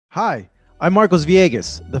Hi, I'm Marcos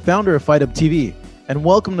Villegas, the founder of Fight Hub TV, and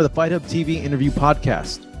welcome to the Fight Hub TV interview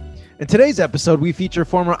podcast. In today's episode, we feature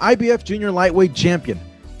former IBF junior lightweight champion,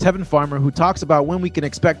 Tevin Farmer, who talks about when we can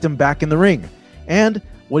expect him back in the ring, and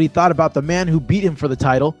what he thought about the man who beat him for the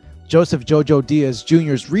title, Joseph Jojo Diaz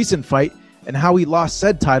Jr.'s recent fight, and how he lost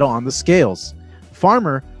said title on the scales.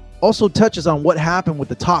 Farmer also touches on what happened with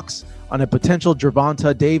the talks on a potential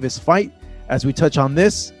Gervonta Davis fight, as we touch on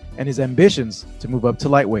this and his ambitions to move up to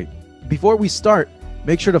lightweight. Before we start,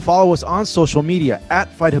 make sure to follow us on social media at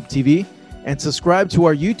Fight Hub TV and subscribe to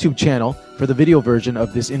our YouTube channel for the video version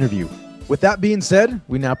of this interview. With that being said,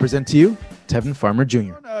 we now present to you Tevin Farmer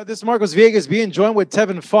Jr. This is Marcos Villegas being joined with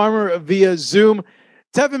Tevin Farmer via Zoom.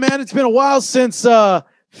 Tevin, man, it's been a while since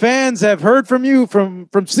fans have heard from you, from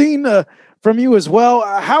seeing from you as well.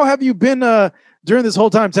 How have you been during this whole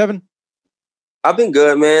time, Tevin? I've been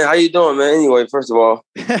good, man. How you doing, man? Anyway, first of all.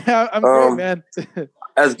 I'm great, man.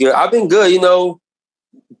 That's good. I've been good,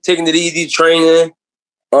 taking it easy, training,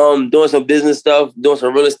 doing some business stuff, doing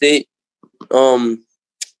some real estate.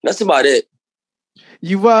 That's about it.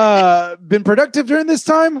 You've been productive during this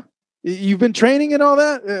time? You've been training and all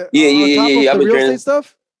that? Yeah. I've been real estate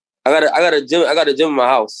stuff? I got a gym in my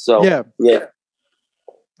house. So yeah.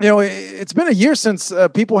 You know, it's been a year since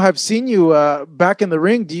people have seen you back in the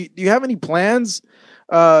ring. Do you have any plans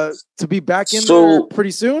to be back in there pretty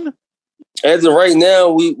soon? As of right now,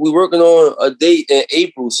 we working on a date in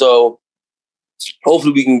April. So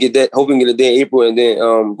hopefully we can get that. Hoping to get a date in April and then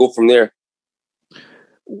go from there.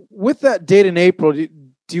 With that date in April, do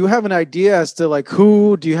you have an idea as to like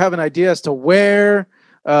who? Do you have an idea as to where?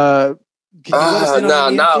 Can you let us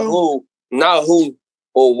know not who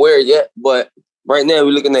or where yet, but right now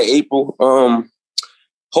we're looking at April.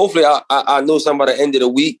 Hopefully I know somebody by the end of the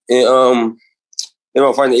week, and if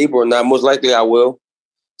I find April or not, most likely I will.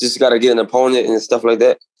 Just got to get an opponent and stuff like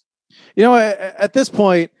that. You know, at this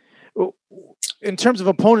point, in terms of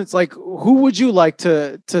opponents, like who would you like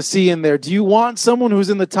to see in there? Do you want someone who's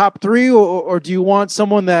in the top three, or do you want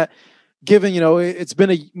someone that, given it's been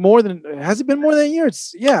has it been more than a year?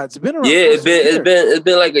 It's been around. Yeah, it's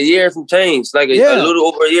been like a year from change, like a little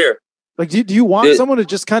over a year. Like, do you want someone to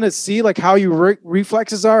just kind of see like how your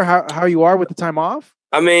reflexes are, how you are with the time off?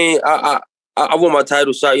 I mean, I want my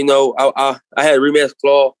title shot. I had a rematch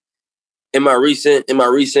clause in my recent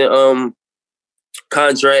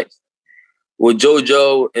contract with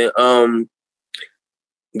JoJo, and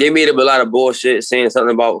they made up a lot of bullshit saying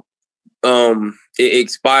something about it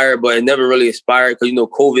expired, but it never really expired because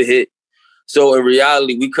COVID hit. So in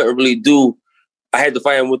reality, we couldn't really do. I had to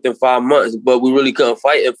fight him within 5 months, but we really couldn't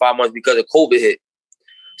fight in 5 months because of COVID hit.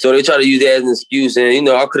 So they try to use that as an excuse, and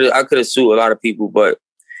I could have sued a lot of people, but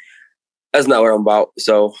that's not what I'm about.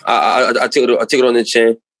 So I took it on the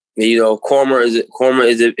chin. And, karma is a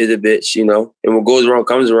bitch, and what goes around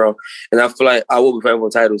comes around. And I feel like I will be fighting for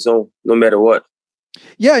a title soon, no matter what.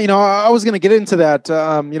 Yeah, I was going to get into that.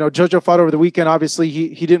 JoJo fought over the weekend. Obviously,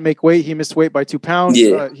 he didn't make weight. He missed weight by 2 pounds.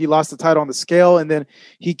 Yeah. He lost the title on the scale, and then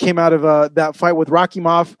he came out of that fight with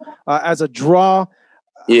Rakimov as a draw.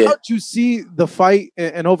 Yeah. How did you see the fight,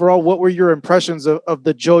 and overall, what were your impressions of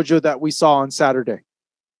the JoJo that we saw on Saturday?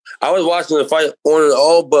 I was watching the fight on and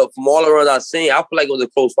all, but from all around I've seen, I feel like it was a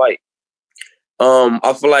close fight.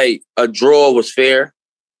 I feel like a draw was fair.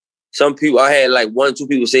 Some people, I had like 1 or 2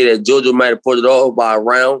 people say that JoJo might have put it off by a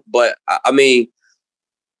round, but I mean,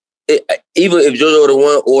 even if JoJo would have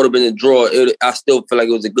won or would have been a draw, I still feel like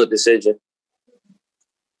it was a good decision.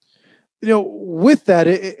 With that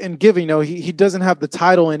and giving, he doesn't have the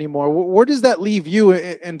title anymore. Where does that leave you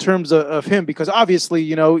in terms of him? Because obviously,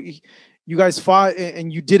 you guys fought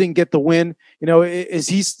and you didn't get the win. Is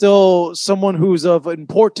he still someone who's of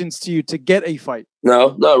importance to you to get a fight?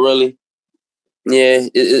 No, not really. Yeah,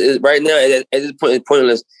 right now at this point it's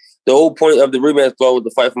pointless. The whole point of the rematch clause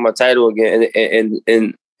was to fight for my title again, and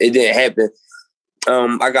it didn't happen.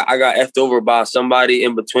 I got effed over by somebody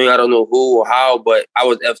in between. I don't know who or how, but I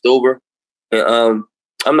was effed over, and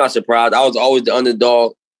I'm not surprised. I was always the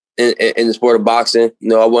underdog in the sport of boxing.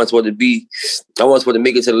 I wasn't supposed to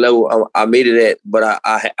make it to the level I made it at, but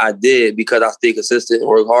I did because I stayed consistent and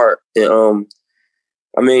worked hard. And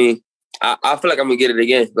I mean, I feel like I'm gonna get it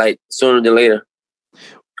again, like sooner than later.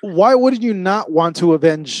 Why wouldn't you not want to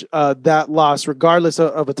avenge that loss, regardless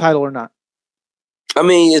of a title or not? I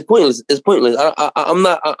mean, it's pointless. It's pointless. I'm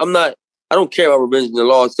not. I don't care about revenge the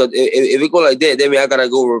loss. Because if it go like that means I gotta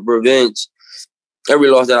go revenge every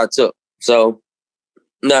loss that I took. So,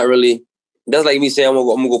 not really. That's like me saying I'm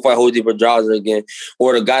gonna go fight Jose Pedraza again,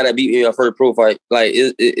 or the guy that beat me in my first pro fight. Like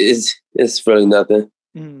it's really nothing.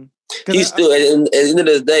 He's still at the end of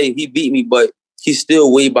the day, he beat me, but he's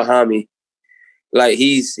still way behind me. Like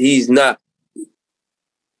he's not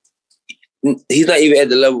even at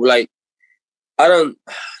the level. Like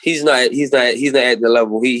he's not at the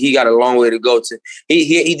level. He got a long way to go to.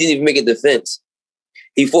 He didn't even make a defense.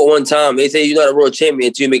 He fought one time. They say you're not a world champion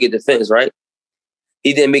until you make a defense, right?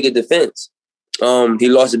 He didn't make a defense. He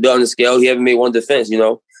lost the belt on the scale. He haven't made one defense. You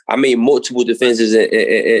know, I made multiple defenses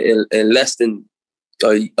in less than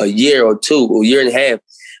a year or two, or a year and a half.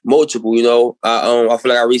 Multiple. You know, I feel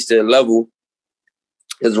like I reached a level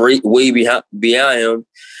that's way beyond him,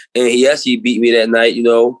 and he actually beat me that night. You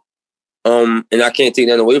know, and I can't take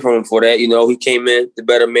that away from him for that. You know, he came in the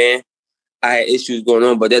better man. I had issues going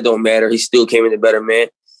on, but that don't matter. He still came in the better man.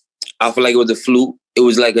 I feel like it was a fluke. It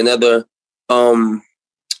was like another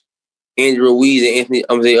Andy Ruiz and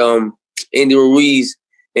Andy Ruiz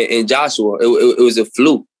and Joshua. It was a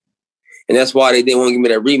fluke, and that's why they didn't want to give me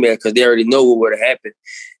that rematch, because they already know what would have happened.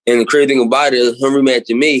 And the crazy thing about it is, him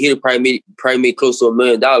rematching me, he'd probably made close to $1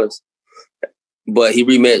 million. But he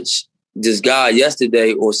rematched this guy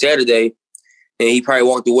yesterday or Saturday, and he probably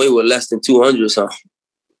walked away with less than 200 or something.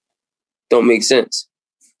 Don't make sense.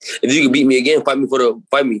 If you could beat me again, fight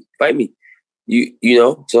me. You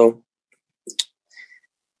know, so.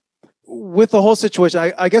 With the whole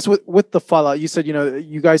situation, I guess with the fallout, you said, you know,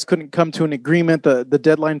 you guys couldn't come to an agreement. The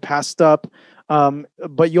deadline passed up.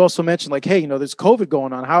 But you also mentioned, like, hey, you know, there's COVID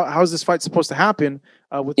going on. How is this fight supposed to happen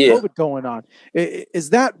with COVID going on?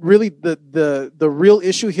 Is that really the real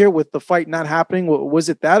issue here with the fight not happening? Was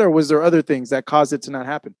it that, or was there other things that caused it to not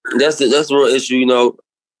happen? That's the real issue. You know,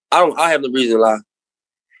 I have no reason to lie.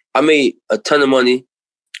 I made a ton of money.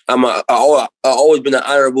 I always been an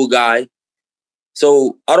honorable guy,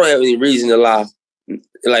 so I don't have any reason to lie.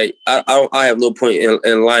 Like I have no point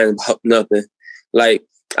in lying about nothing. Like,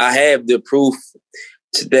 I have the proof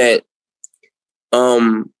that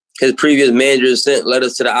his previous manager sent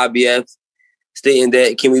letters to the IBF stating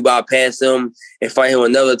that, can we bypass him and fight him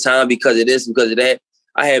another time because of this, because of that.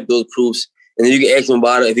 I have those proofs. And then you can ask him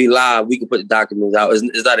about it. If he lied, we can put the documents out.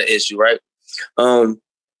 It's not an issue, right?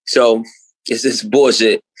 So it's just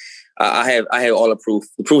bullshit. I have all the proof.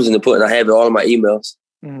 The proof's in the pudding. I have it all in my emails.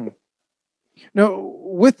 Mm-hmm. Now,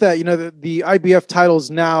 with that, you know, the IBF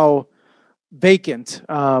title's now vacant.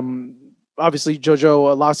 Obviously,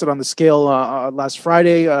 JoJo lost it on the scale last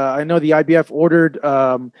Friday. I know the IBF ordered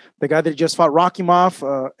the guy that just fought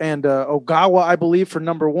Rakimov and Ogawa, I believe, for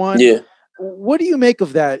number one. Yeah. What do you make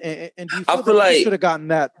of that? And do you feel like you should have gotten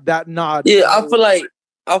that nod? Yeah, I feel like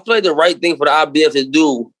the right thing for the IBF to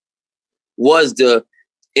do was and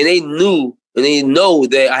they know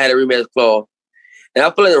that I had a rematch clause. And I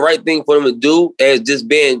feel like the right thing for them to do, as just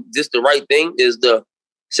being just the right thing, is to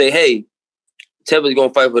say, hey, Tevin's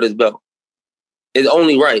gonna fight for this belt. It's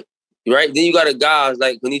only right? Then you got guys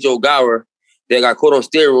like Kenichi Ogawa that got caught on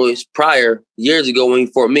steroids years ago when he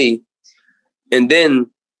fought me, and then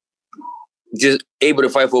just able to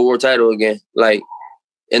fight for a world title again, like,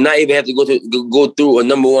 and not even have to go through a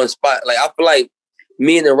number one spot. Like, I feel like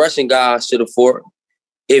me and the Russian guy should have fought,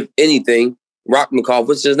 if anything. Rakimov,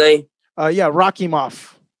 what's his name?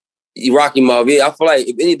 Rakimov. Rakimov. Yeah, I feel like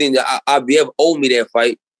if anything, the IBF owed me that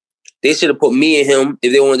fight. They should have put me and him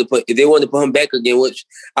if they wanted to put him back again, which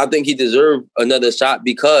I think he deserved another shot,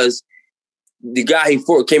 because the guy he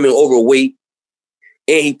fought came in overweight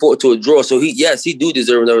and he fought to a draw. So he do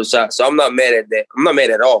deserve another shot. So I'm not mad at that. I'm not mad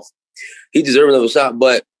at all. He deserved another shot.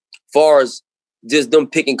 But far as just them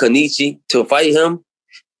picking Kenichi to fight him,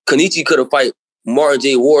 Kenichi could have fight Martin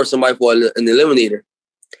J. Ward, somebody for an eliminator.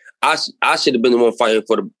 I should have been the one fighting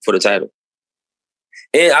for the title.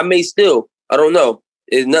 And I may still. I don't know.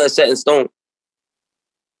 It's nothing set in stone.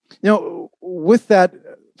 You know, with that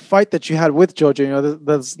fight that you had with JoJo, you know,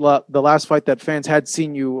 that's the last fight that fans had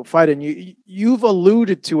seen you fight, and you've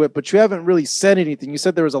alluded to it, but you haven't really said anything. You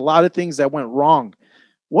said there was a lot of things that went wrong.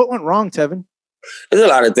 What went wrong, Tevin? There's a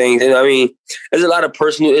lot of things. And I mean, there's a lot of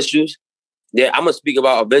personal issues that I'm going to speak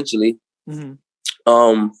about eventually. Mm-hmm.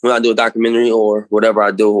 When I do a documentary or whatever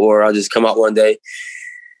I do, or I'll just come out one day.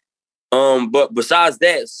 But besides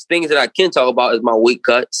that, things that I can talk about is my weight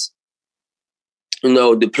cuts. You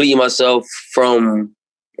know, depleting myself from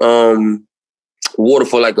water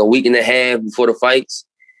for like a week and a half before the fights.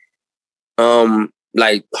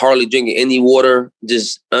 Like hardly drinking any water,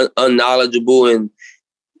 just unknowledgeable, and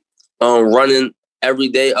running every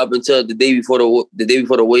day up until the day before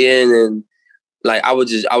the weigh-in, and like I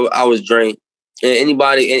was drained. And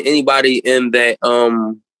anybody in that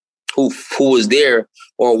who was there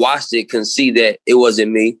or watched it can see that it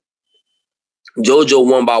wasn't me. JoJo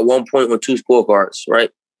won by 1 point on 2 scorecards, right?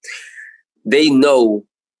 They know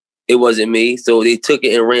it wasn't me. So they took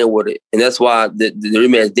it and ran with it. And that's why the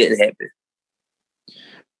rematch didn't happen.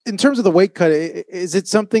 In terms of the weight cut, is it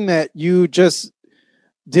something that you just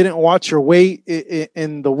didn't watch your weight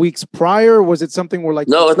in the weeks prior? Was it something where like...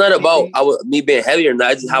 No, it's not about me being heavier.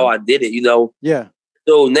 Not just how I did it, Yeah.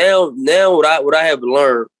 So now what I have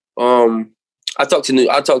learned, I talked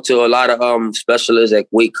to a lot of specialists like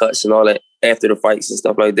weight cuts and all that after the fights and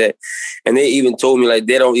stuff like that. And they even told me like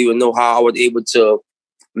they don't even know how I was able to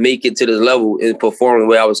make it to this level and perform the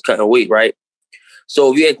way I was cutting weight, right?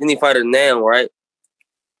 So if you ask any fighter now, right?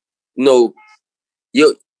 No,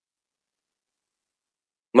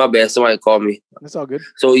 my bad. Somebody called me. That's all good.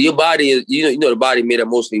 So your body is, you know, the body made of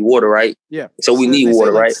mostly water, right? Yeah. So we need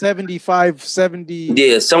water, like right? 75, 70.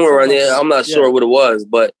 Yeah, somewhere around there. I'm not sure what it was,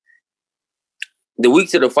 but the week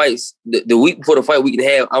to the fights, the week before the fight, week and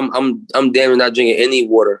a half, I'm damn near not drinking any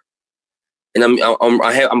water, and I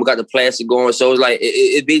got the plastic going, so it's like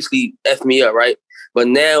it basically effed me up, right? But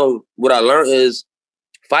now what I learned is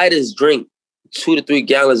fighters drink 2 to 3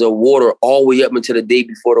 gallons of water all the way up until the day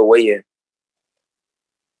before the weigh-in.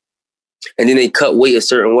 And then they cut weight a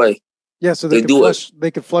certain way. Yeah, so they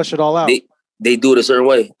could flush it all out. They do it a certain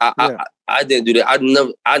way. I didn't do that.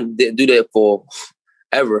 I didn't do that for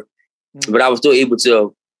ever. Mm-hmm. But I was still able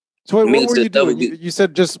to. So what were you doing? You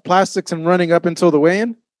said just plastics and running up until the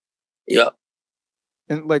weigh-in? Yeah.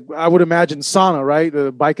 And like I would imagine sauna, right?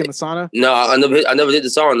 The bike in the sauna? No, I never did the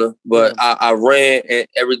sauna, but yeah. I ran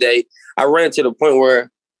every day. I ran to the point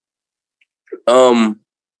where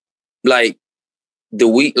like the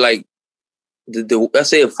week, like let's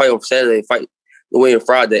say a fight on Saturday, fight the way in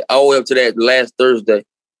Friday, all the way up to that last Thursday.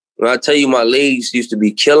 When I tell you my legs used to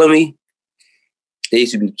be killing me, they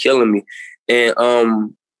used to be killing me. And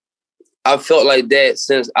I felt like that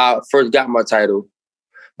since I first got my title,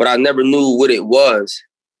 but I never knew what it was.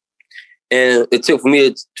 And it took for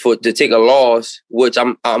me to take a loss, which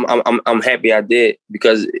I'm happy I did,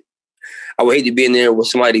 because I would hate to be in there with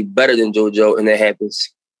somebody better than JoJo, and that happens.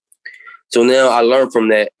 So now I learned from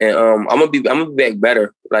that, and I'm gonna be back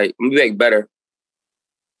better. Like I'm gonna be back better.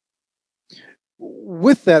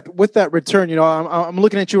 With that return, you know, I'm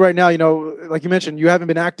looking at you right now. You know, like you mentioned, you haven't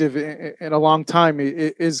been active in a long time.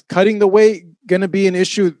 Is cutting the weight going to be an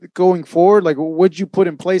issue going forward? Like, what'd you put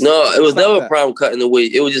in place? No, it was never a problem cutting the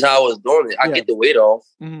weight. It was just how I was doing it. I get the weight off.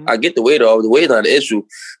 Mm-hmm. I get the weight off. The weight's not an issue.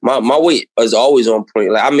 My weight is always on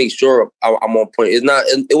point. Like I make sure I'm on point. It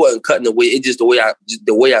wasn't cutting the weight. It's just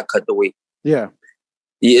the way I cut the weight. Yeah,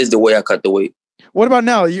 it is the way I cut the weight. What about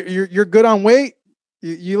now? You're good on weight.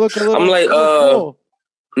 You look a little. I'm like, cool.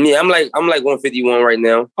 Yeah, I'm like 151 right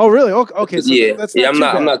now. Oh, really? Okay. So yeah, that's I'm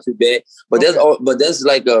not too bad. But that's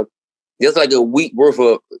like a week worth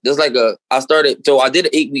of. I started. So I did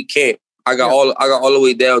an 8-week camp. I got all the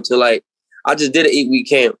way down to like. I just did an 8-week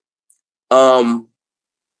camp. From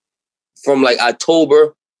like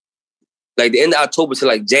October, like the end of October to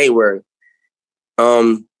like January.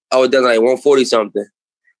 I was done like 140 something,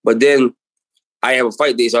 but then I have a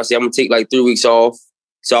fight day, so I said I'm gonna take like 3 weeks off,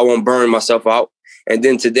 so I won't burn myself out. And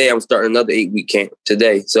then today I'm starting another 8-week camp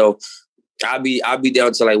today, so I'll be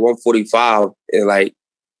down to like 145 in like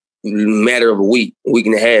a matter of a week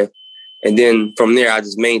and a half, and then from there I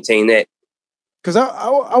just maintain that. Because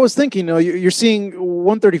I was thinking, you know, you're seeing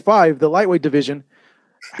 135, the lightweight division.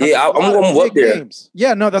 Yeah, I'm going to move up there. Names.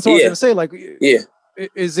 Yeah, no, that's what I was gonna say. Like, yeah.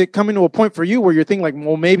 Is it coming to a point for you where you're thinking like,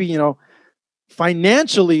 well, maybe, you know,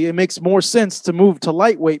 financially it makes more sense to move to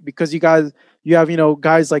lightweight because you have, you know,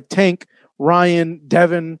 guys like Tank, Ryan,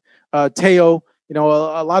 Devin, Teo, you know,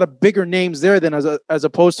 a lot of bigger names there than as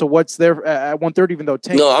opposed to what's there at 130, even though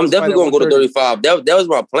Tank. No, I'm definitely going to go to 35. That was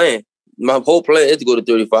my plan. My whole plan is to go to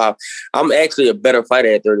 35. I'm actually a better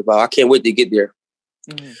fighter at 35. I can't wait to get there.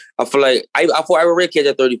 Mm-hmm. I feel like I fought Iron Red Cage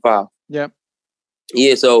at 35. Yeah.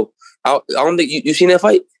 Yeah, so I don't think you seen that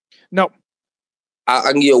fight? No. I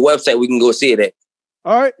can give you a website. We can go see it at.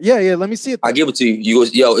 All right. Yeah. Let me see it. I'll give it to you. You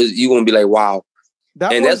go, you're going to be like, wow.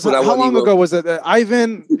 That's when how long ago was it?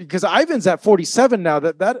 Ivan, because Ivan's at 47 now.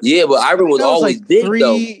 Yeah, but Ivan was always like big,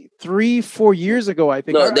 3-4 years ago, I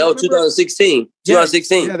think. No, that was 2016.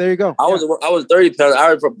 2016. Yeah, there you go. I was 30 pounds.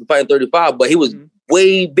 I was fighting 35, but he was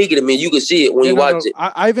way bigger than me. You could see it when you watch it.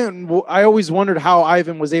 Ivan, I always wondered how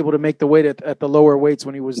Ivan was able to make the weight at the lower weights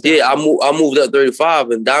when he was down. Yeah, I moved up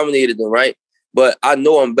 35 and dominated them, right? But I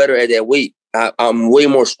know I'm better at that weight. I'm way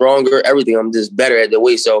more stronger, everything. I'm just better at the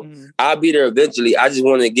weight. So I'll be there eventually. I just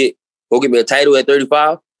want to go get me a title at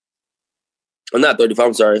 35. Or not 35,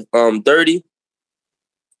 I'm sorry. 30.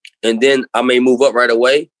 And then I may move up right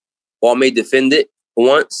away. Or I may defend it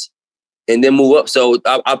once and then move up. So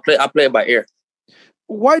I play it by ear.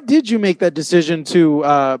 Why did you make that decision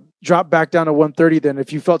to drop back down to 130 then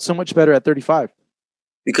if you felt so much better at 35?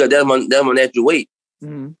 Because that's my natural weight.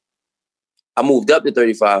 Mm-hmm. I moved up to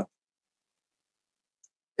 35.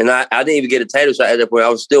 And I didn't even get a title shot at that point. I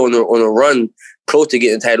was still on a run close to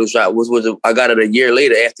getting a title shot. I got it a year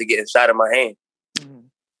later after getting shot in my hand. Mm-hmm.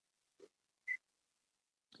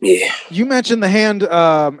 Yeah. You mentioned the hand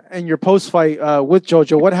in your post fight with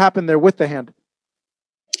JoJo. What happened there with the hand?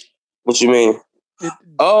 What you mean? It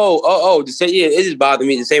just bothered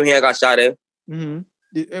me. The same hand I got shot at. Mm-hmm.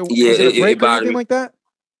 Was it a break or anything like that?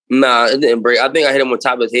 Nah, it didn't break. I think I hit him on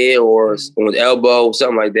top of his head or on his elbow or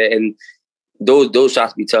something like that. And those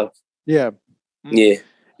shots be tough. Yeah. Yeah.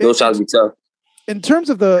 Those shots be tough. In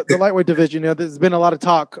terms of the lightweight division, there's been a lot of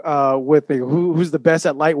talk with who's the best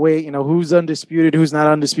at lightweight, who's undisputed, who's not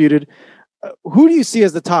undisputed. Who do you see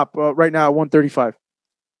as the top right now at 135?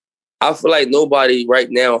 I feel like nobody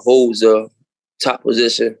right now holds a top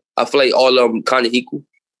position. I feel like all of them kind of equal.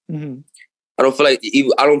 Mm-hmm. I don't feel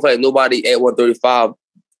like nobody at 135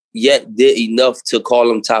 yet did enough to call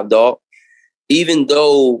them top dog. Even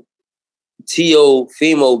though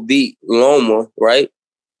Teofimo beat Loma, right?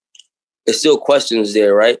 There's still questions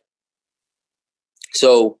there, right?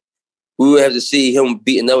 So we would have to see him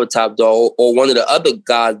beat another top dog or one of the other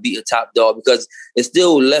guys beat a top dog because it's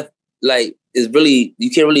still left like it's really you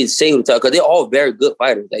can't really say who the top because they're all very good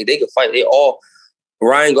fighters. Like they can fight. They all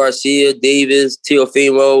Ryan Garcia, Davis,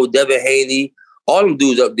 Teofimo, Devin Haney, all them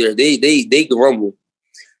dudes up there. They can rumble,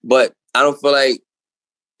 but I don't feel like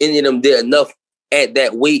any of them did enough at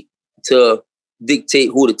that weight to dictate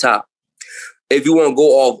who the top. If you want to go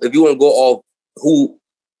off who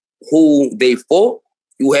they fought,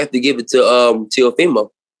 you have to give it to Teofimo.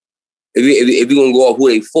 If you're gonna go off who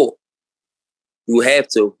they fought, you have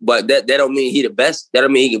to. But that don't mean he the best. That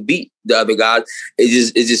don't mean he can beat the other guys.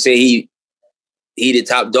 It's just saying he the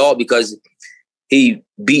top dog because he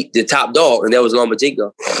beat the top dog, and that was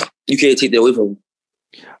Lomachenko. You can't take that away from him.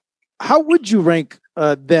 How would you rank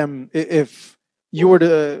them if you were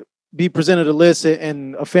to be presented a list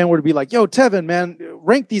and a fan were to be like, yo, Tevin, man,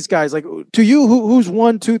 rank these guys. Like to you, who's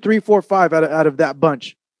 1, 2, 3, 4, 5 out of that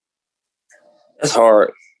bunch? That's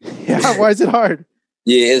hard. Yeah, why is it hard?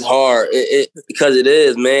 Yeah, it's hard. Because it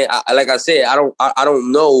is, man. Like I said, I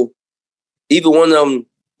don't know. Even one of them,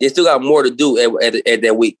 they still got more to do at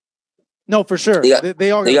that weight. No, for sure.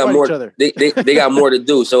 They all got more, each other. They got more to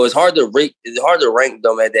do. So it's hard to rank. It's hard to rank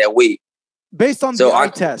them at that weight. Based on the eye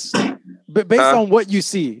test. But based on what you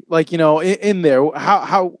see, like, in there,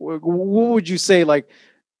 what would you say, like,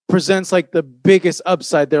 presents, like, the biggest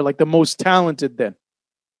upside there, like, the most talented then?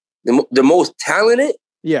 The most talented?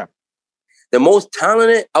 Yeah. The most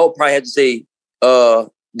talented, I would probably have to say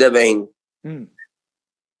Devin Haney.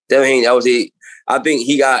 Devin Haney, I would say, I think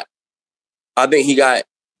he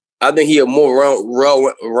a more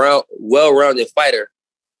well-rounded fighter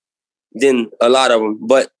than a lot of them.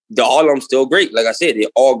 But all of them still great. Like I said, they're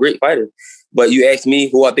all great fighters. But you ask me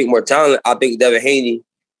who I think more talented, I think Devin Haney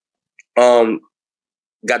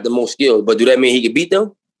got the most skills. But do that mean he can beat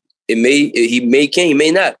them? He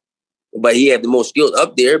may not. But he had the most skills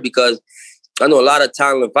up there because I know a lot of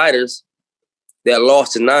talented fighters that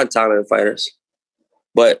lost to non-talented fighters.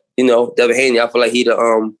 But, Devin Haney, I feel like he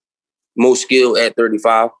the most skilled at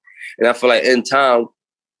 35. And I feel like in time,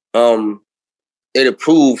 it'll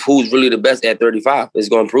prove who's really the best at 35. It's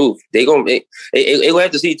going to prove. They're going to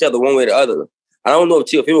have to see each other one way or the other. I don't know if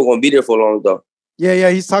Teofimo going to be there for long, though. Yeah.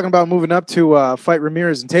 He's talking about moving up to fight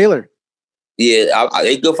Ramirez and Taylor. Yeah,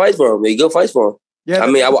 they good fights for him. Yeah,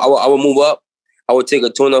 I mean, I would move up. I would take a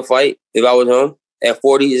tune-up fight if I was him at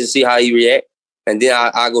 40 to see how he react. And then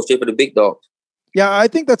I go straight for the big dogs. Yeah, I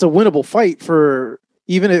think that's a winnable fight for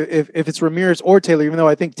even if it's Ramirez or Taylor, even though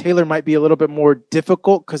I think Taylor might be a little bit more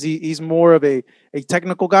difficult because he's more of a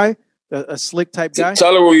technical guy, a slick type guy.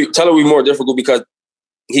 Taylor will be more difficult because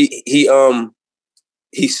he's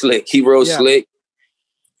slick. He real slick.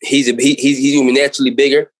 He's gonna be naturally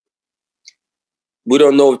bigger. We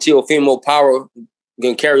don't know if Teofimo power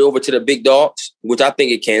can carry over to the big dogs, which I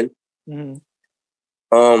think it can.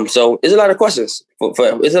 Mm-hmm. So there's a lot of questions.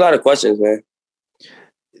 It's a lot of questions, man.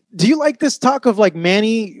 Do you like this talk of like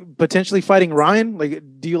Manny potentially fighting Ryan? Like,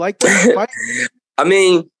 do you like that fight? I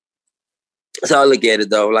mean, that's how I look at it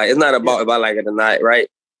though. Like, it's not about if I like it or not, right?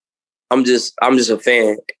 I'm just a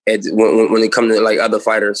fan when it comes to like other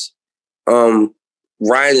fighters. Ryan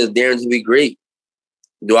is daring to be great.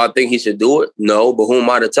 Do I think he should do it? No, but who am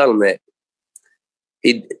I to tell him that?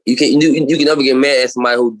 You can never get mad at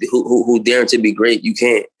somebody who daring to be great. You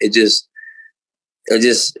can't. It's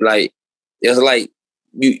like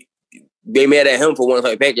they mad at him for wanting to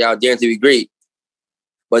fight Pacquiao, daring to be great.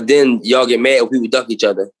 but then y'all get mad when people duck each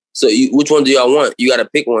other. So which one do y'all want? You got to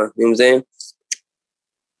pick one. You know what I'm saying?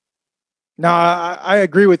 No, I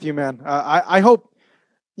agree with you, man. I hope,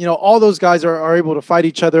 all those guys are able to fight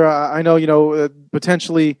each other. I know,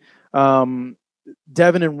 potentially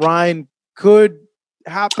Devin and Ryan could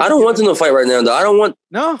happen. I don't want them to fight right now, though. I don't want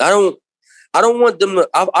them to.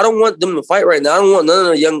 I don't want them to fight right now. I don't want none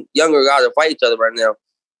of the younger guys to fight each other right now.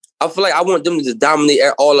 I feel like I want them to just dominate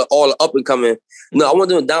all the up and coming. No, I want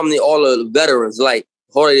them to dominate all the veterans like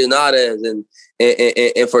Jorge Hernandez and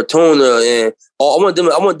Fortuna and all. I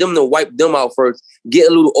want them to wipe them out first, get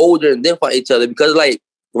a little older, and then fight each other. Because like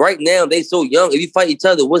right now they so young. If you fight each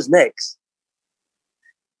other, what's next?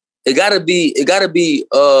 It gotta be what's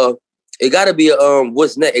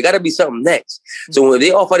next? It gotta be something next. So when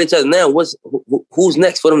they all fight each other now, who's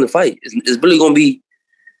next for them to fight? It's really gonna be.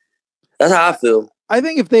 That's how I feel. I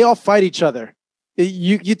think if they all fight each other,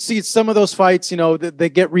 you'd see some of those fights. They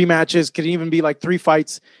get rematches. Could even be like 3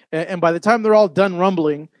 fights, and by the time they're all done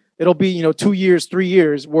rumbling, it'll be 2 years, 3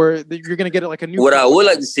 years where you're gonna get it like a new. What I would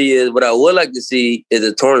like to see is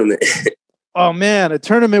a tournament. Oh man, a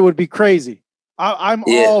tournament would be crazy. I'm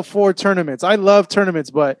all for tournaments. I love tournaments,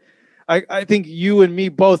 but I think you and me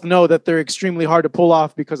both know that they're extremely hard to pull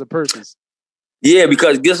off because of purses. Yeah,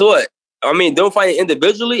 because guess what? I mean, don't fight it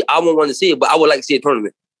individually. I won't want to see it, but I would like to see a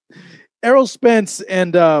tournament. Errol Spence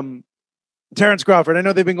and Terrence Crawford. I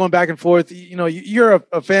know they've been going back and forth. You're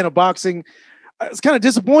a fan of boxing. I was kind of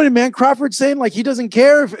disappointed, man. Crawford saying like he doesn't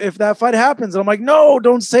care if that fight happens. And I'm like, no,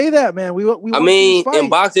 don't say that, man. I mean, in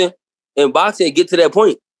boxing, it get to that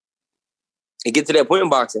point. It get to that point in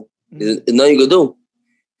boxing. There's nothing you can do.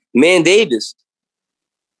 Man Davis.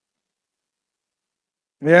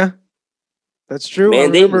 Yeah, that's true.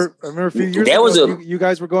 Man I remember a few years ago, you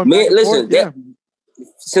guys were going back and forth.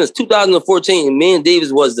 Since 2014, Man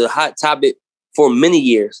Davis was the hot topic for many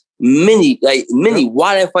years. Many. Yep.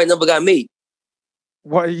 Why that fight never got made?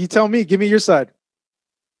 What you tell me? Give me your side.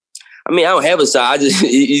 I mean, I don't have a side. I just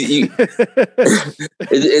it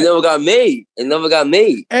never got made. It never got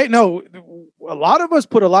made. Hey, no, a lot of us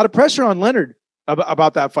put a lot of pressure on Leonard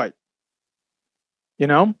about that fight.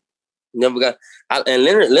 Never got. And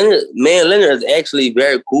Leonard is actually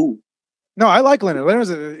very cool. No, I like Leonard. Leonard's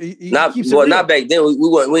not back then. We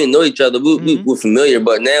didn't know each other. We were familiar,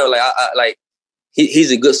 but now like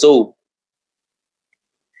he's a good soul.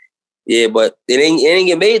 Yeah, but it ain't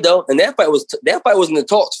get made though. And that fight was in the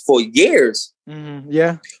talks for years. Mm-hmm.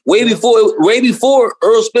 Yeah, way before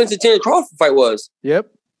Errol Spence and Terrence Crawford fight was.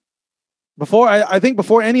 Yep. Before I think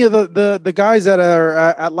before any of the guys that are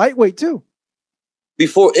at lightweight too.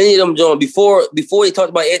 Before any of them, John. Before they talked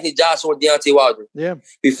about Anthony Joshua and Deontay Wilder. Yeah.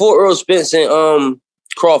 Before Errol Spence and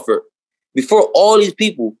Crawford. Before all these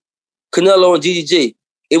people, Canelo and GGG,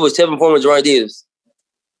 it was Tevin Farmer and Gerard Davis.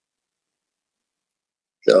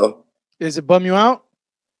 So. Does it bum you out?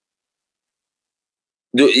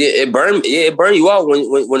 Dude, it burned you out when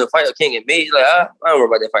the fight can't get made. Like I don't worry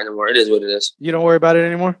about that fight no more. It is what it is. You don't worry about it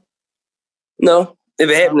anymore? No. If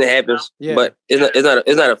it happens, it happens. Yeah. But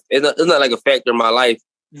it's not like a factor in my life.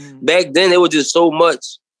 Mm. Back then, it was just so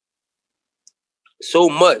much,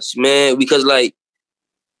 man. Because like,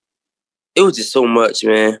 it was just so much,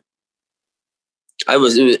 man.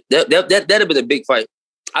 That'd have been a big fight.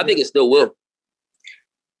 I think it still will.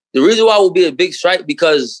 The reason why it will be a big strike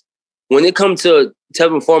because when it comes to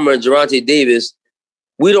Tevin Farmer and Gervonta Davis,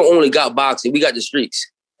 we don't only got boxing, we got the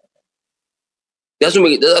streets. That's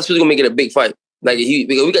what's gonna make it a big fight. Like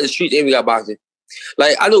because we got the streets and we got boxing.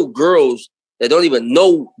 Like I know girls that don't even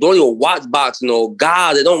watch boxing or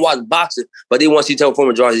guys that don't watch boxing, but they want to see Tevin Farmer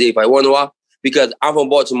and Gervonta Davis fight. Want to know why? Because I'm from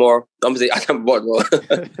Baltimore. I'm from Baltimore.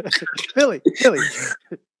 Philly.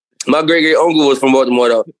 My great uncle was from Baltimore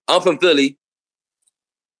though. I'm from Philly.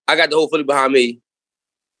 I got the whole Philly behind me.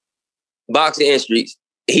 Boxing and streets.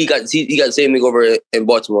 He got the same thing over in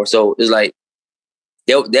Baltimore. So it's like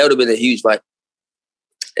that would have been a huge fight.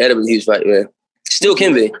 That'd have been a huge fight, man. Still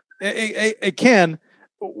can be. It can.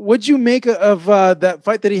 What'd you make of that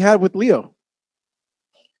fight that he had with Leo?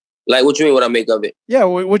 Like, what you mean? What I make of it? Yeah,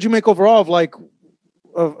 what'd you make overall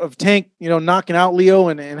of Tank? Knocking out Leo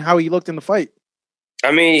and how he looked in the fight.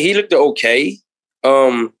 I mean, he looked okay.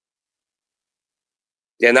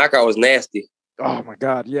 That knockout was nasty. Oh my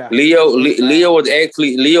God, yeah. Leo was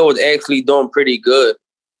actually doing pretty good,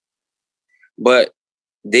 but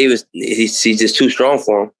Davis he's just too strong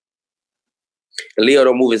for him. And Leo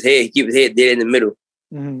don't move his head; he keep his head dead in the middle.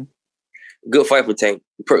 Mm-hmm. Good fight for Tank.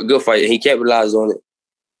 Good fight, and he capitalized on it.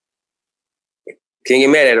 Can't get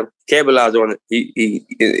mad at him. Capitalized on it. He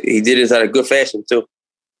did it in a good fashion too.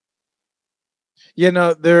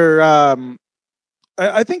 They're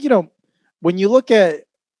I think, when you look at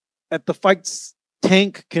the fights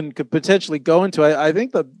Tank could potentially go into, I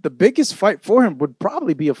think the biggest fight for him would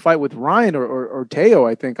probably be a fight with Ryan or Teo.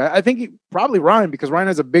 I think probably Ryan, because Ryan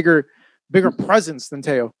has a bigger presence than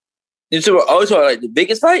Teo. Also, like the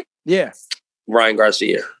biggest fight? Yeah. Ryan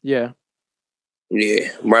Garcia. Yeah. Yeah.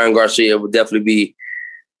 Ryan Garcia would definitely be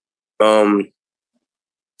a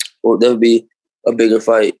bigger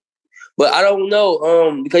fight. But I don't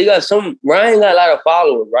know, because Ryan got a lot of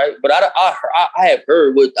followers, right? But I have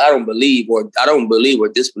heard what I don't believe or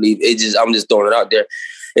disbelieve. I'm just throwing it out there.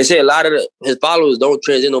 They say a lot of his followers don't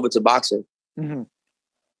transition over to boxing. Mm-hmm.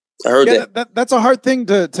 I heard that. That's a hard thing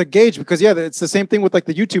to gauge, because it's the same thing with like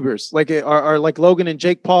the YouTubers. Like are like Logan and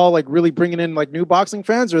Jake Paul like really bringing in like new boxing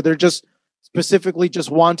fans, or they're just specifically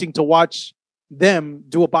just wanting to watch them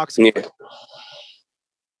do a boxing fight?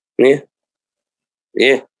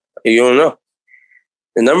 Yeah. You don't know.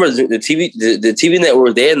 The numbers, the TV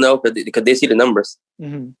network, they didn't know because they see the numbers.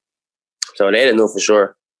 Mm-hmm. So they didn't know for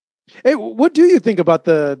sure. Hey, what do you think about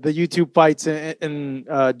the YouTube fights and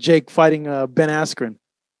Jake fighting Ben Askren?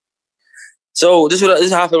 So this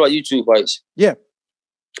is how I feel about YouTube fights. Yeah.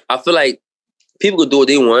 I feel like people can do what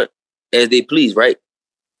they want as they please, right?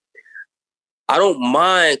 I don't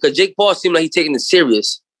mind, because Jake Paul seemed like he's taking it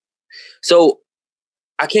serious. So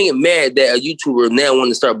I can't get mad that a YouTuber now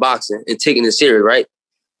wants to start boxing and taking it serious, right?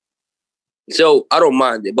 So I don't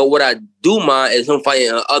mind it. But what I do mind is him fighting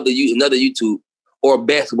another YouTube or a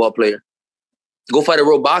basketball player. Go fight a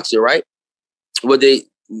real boxer, right? But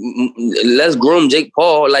let's groom Jake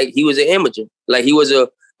Paul like he was an amateur, like he was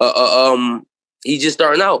he's just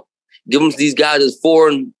starting out. Give him these guys that's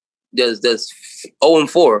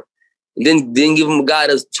 0-4, and then give him a guy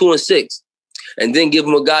that's 2-6, and then give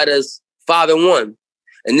him a guy that's 5-1.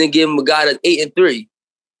 And then give him a guy that's 8-3. You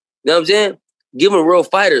know what I'm saying? Give him real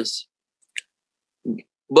fighters.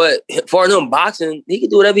 But for him boxing, he can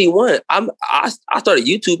do whatever he wants. I started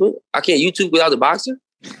YouTubing. I can't YouTube without the boxer.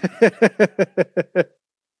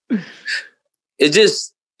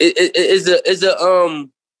 It's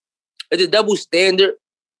a double standard.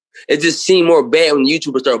 It just seemed more bad when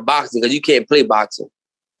YouTubers start boxing because you can't play boxing.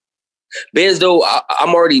 Being as though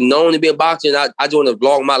I'm already known to be a boxer and I just want to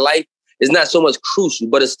vlog my life. It's not so much crucial,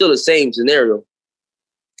 but it's still the same scenario.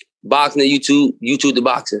 Boxing to YouTube to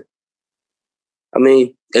boxing. I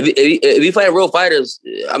mean, if you fight real fighters,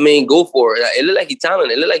 I mean, go for it. It look like he's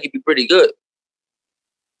talented. It look like he'd be pretty good.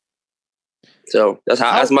 So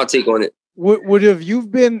that's my take on it. Would have you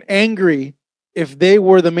been angry if they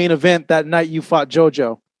were the main event that night you fought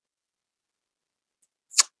JoJo?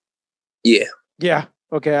 Yeah. Yeah.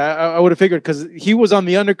 Okay. I would have figured, because he was on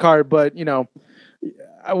the undercard, but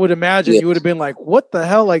I would imagine you would have been like, "What the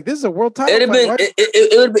hell? Like, this is a world title."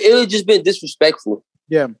 It would just been disrespectful.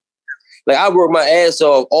 Yeah, like I worked my ass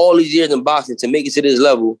off all these years in boxing to make it to this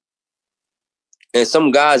level, and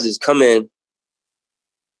some guys just come in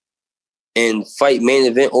and fight main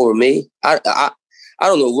event over me. I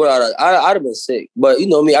don't know what I'd have been sick, but you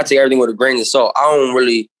know me, I take everything with a grain of salt. I don't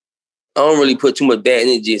really put too much bad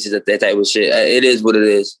energy into that type of shit. It is what it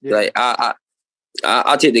is. Yeah. Like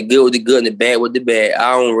I take the good with the good and the bad with the bad.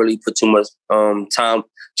 I don't really put too much time,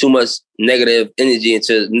 too much negative energy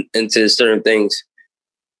into certain things.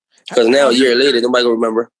 Because now a year later, nobody will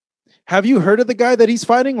remember. Have you heard of the guy that he's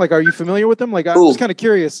fighting? Like, are you familiar with him? Like, I'm just kind of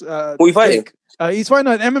curious. Who he fighting? He's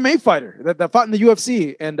fighting an MMA fighter that fought in the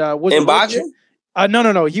UFC and was in boxing.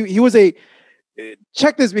 No. He was a.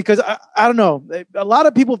 Check this, because I don't know. A lot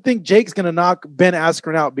of people think Jake's gonna knock Ben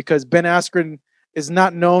Askren out because Ben Askren is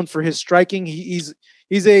not known for his striking. He's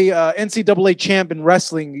a NCAA champ in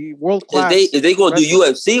wrestling, world class. Is they going to do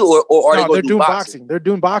UFC or are they going to do boxing? They're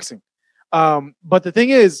doing boxing. But the thing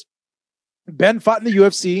is, Ben fought in the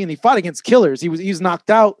UFC and he fought against killers. He was knocked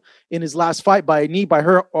out in his last fight by a knee by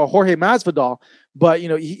Jorge Masvidal. But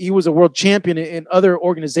he was a world champion in other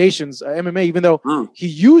organizations, MMA, even though he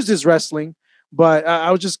used his wrestling. But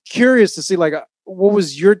I was just curious to see, like, what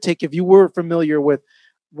was your take if you were familiar with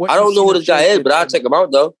what? I don't know who this guy is, but I'll check him out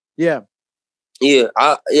though. Yeah.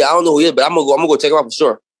 I don't know who he is, but I'm gonna go check him out for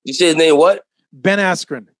sure. You say his name what? Ben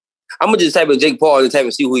Askren. I'm gonna just type in Jake Paul and type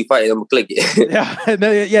and see who he fighting. I'm gonna click it.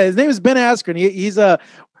 yeah. His name is Ben Askren. He's a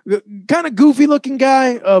kind of goofy looking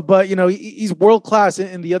guy, but he's world class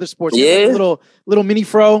in the other sports. Yeah, little mini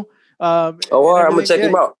fro. All right, I'm gonna check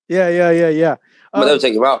him out. Yeah. I'm gonna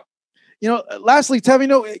check him out. Lastly,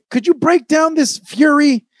 Tev, could you break down this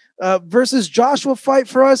Fury versus Joshua fight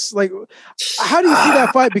for us? Like, how do you see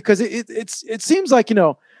that fight? Because it seems like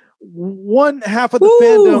one half of the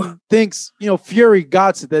fandom thinks Fury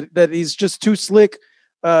got it, that he's just too slick.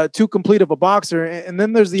 too complete of a boxer. And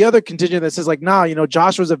then there's the other contingent that says like, nah, you know,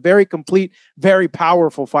 Joshua's a very complete, very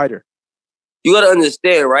powerful fighter. You got to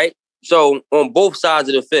understand, right? So on both sides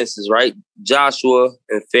of the fences, right? Joshua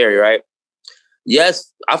and Fury, right?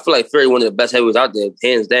 Yes, I feel like Fury one of the best heavyweights out there,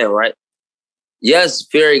 hands down, right? Yes,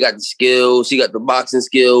 Fury got the skills. He got the boxing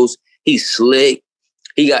skills. He's slick.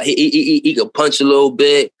 He could punch a little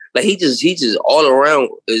bit. Like he just all around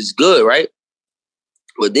is good, right?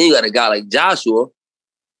 But then you got a guy like Joshua.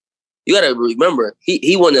 You got to remember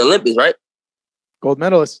he won the Olympics, right? Gold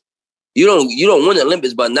medalist. You don't win the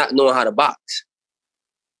Olympics by not knowing how to box.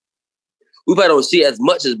 We probably don't see as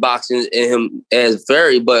much as boxing in him as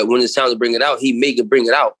Fury, but when it's time to bring it out, he can bring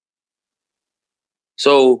it out.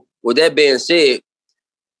 So with that being said,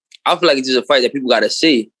 I feel like it's just a fight that people got to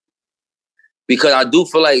see, because I do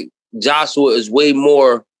feel like Joshua is way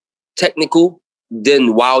more technical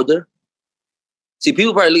than Wilder. See,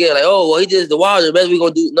 people probably look at it like, oh, well, he just the Wilder, best we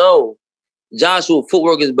gonna do. No, Joshua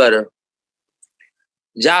footwork is better.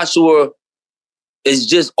 Joshua is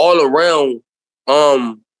just all around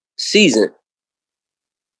seasoned.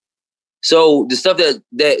 So the stuff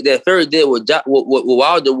that Fury did with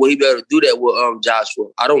Wilder, will he be able to do that with Joshua?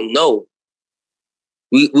 I don't know.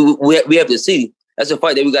 We have to see. That's a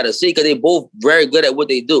fight that we got to see, because they both very good at what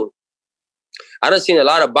they do. I done seen a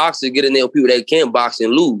lot of boxers get in there with people that can't box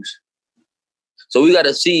and lose. So we got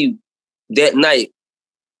to see that night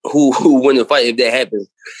who win the fight if that happens.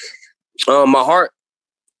 My heart,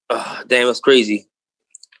 damn, that's crazy.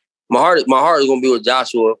 My heart is gonna be with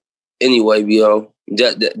Joshua anyway, yo.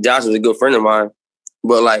 Joshua's a good friend of mine,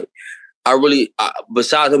 but like,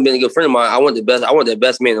 besides him being a good friend of mine, I want the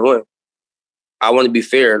best man to win. I want to be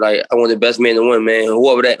fair. Like, I want the best man to win, man.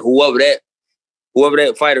 Whoever that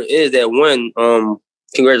fighter is that win,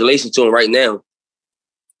 congratulations to him right now.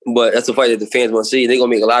 But that's a fight that the fans want to see. They're gonna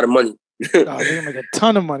make a lot of money. They're gonna make a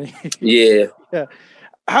ton of money. Yeah. Yeah.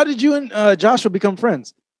 How did you and Joshua become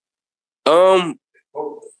friends?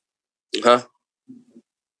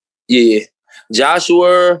 Yeah.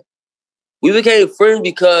 Joshua, we became friends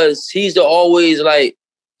because he's always like,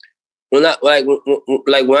 when I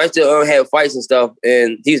used to have fights and stuff,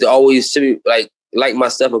 and he used to always send me like my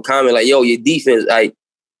stuff and comment like, yo, your defense, like,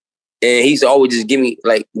 and he used to always just give me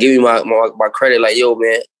my credit, like, yo,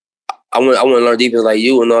 man, I want to learn defense like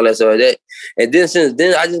you and all that stuff like that. And then since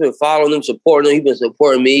then, I just been following him, supporting him. He's been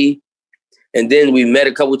supporting me. And then we met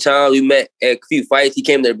a couple times. We met at a few fights. He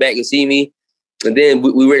came to the back and see me. And then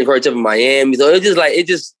we were in each other in Miami. So it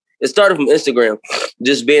started from Instagram,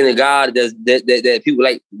 just being a guy that people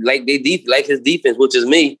like his defense, which is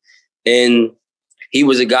me. And he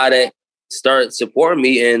was a guy that started supporting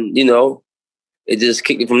me, and you know, it just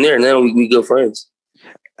kicked it from there. Now we good friends.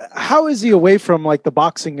 How is he away from like the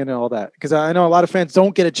boxing and all that? Because I know a lot of fans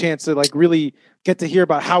don't get a chance to like really get to hear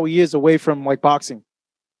about how he is away from like boxing.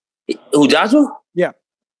 Who, Joshua? Yeah.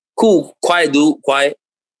 Cool, quiet dude, quiet.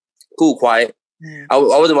 Cool, quiet. Yeah. I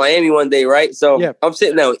was in Miami one day, right? So yeah. I'm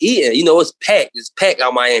sitting down eating. You know, it's packed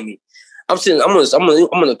out Miami. I'm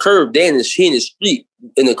on the curb, there in the street,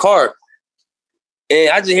 in the car. And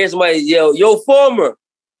I just hear somebody yell, "Yo, Farmer."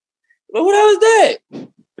 Like, what the hell is that?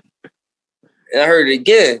 And I heard it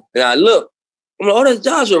again. And I look. I'm like, oh, that's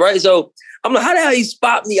Joshua, right? So I'm like, how the hell he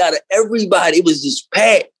spot me out of everybody? It was just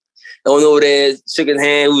packed. I went over there, shook his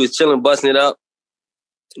hand. We was chilling, busting it up.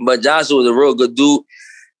 But Joshua was a real good dude.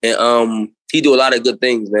 And he do a lot of good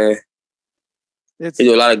things, man. He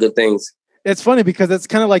do a lot of good things. It's funny because it's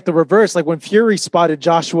kind of like the reverse. Like when Fury spotted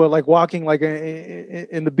Joshua, like walking like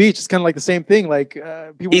in the beach, it's kind of like the same thing. Like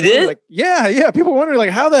people, he did, like, yeah. People wonder like,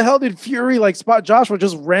 how the hell did Fury like spot Joshua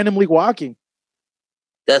just randomly walking?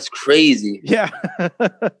 That's crazy. Yeah.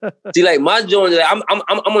 See, like my joint, like, I'm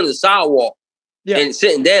on the sidewalk and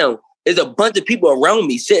sitting down. There's a bunch of people around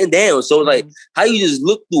me sitting down. So like, how you just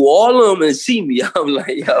look through all of them and see me? I'm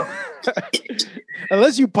like, yo.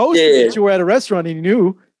 Unless you posted that you were at a restaurant and you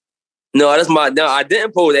knew. No, I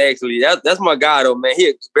didn't post actually. That's my guy though, man.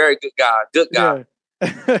 He's a very good guy. Good guy.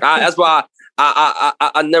 Yeah. That's why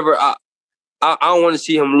I never don't want to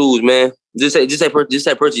see him lose, man. Just say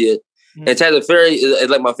Percy is. And Tyler Fury is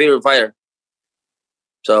like my favorite fighter.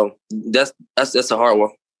 So that's a hard one.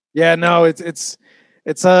 Yeah, no, it's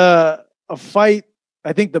a fight.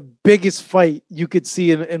 I think the biggest fight you could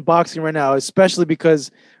see in boxing right now, especially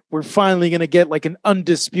because we're finally going to get like an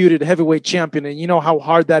undisputed heavyweight champion. And you know how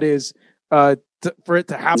hard that is for it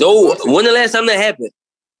to happen. No, when the last time that happened?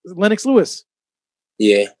 Lennox Lewis.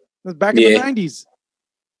 Yeah. Back in the 90s.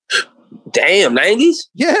 Damn, 90s?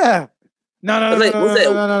 Yeah. No, not the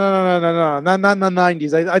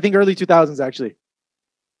 90s. I think early 2000s, actually.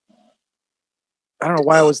 I don't know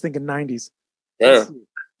why I was thinking 90s. Yeah.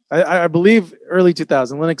 I believe early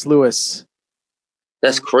 2000. Lennox Lewis.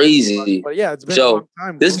 That's crazy. But yeah, it's been a long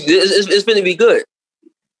time. It's going to be good.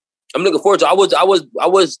 I'm looking forward to it.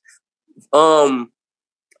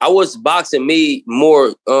 I was boxing made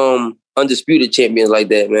more undisputed champions like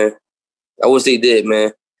that, man. I wish they did,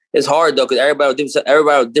 man. It's hard though, because everybody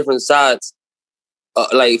on different sides,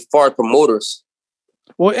 like far as promoters.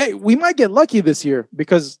 Well, hey, we might get lucky this year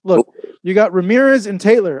because look, you got Ramirez and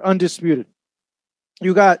Taylor undisputed.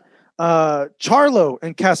 You got Charlo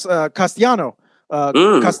and Castano,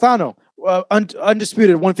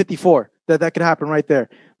 undisputed 154. That could happen right there.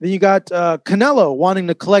 Then you got Canelo wanting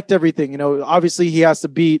to collect everything. You know, obviously he has to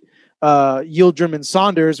beat Yildirim and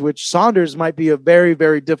Saunders, which Saunders might be a very,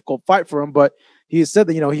 very difficult fight for him. But he has said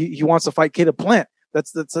that, you know, he wants to fight Caleb Plant.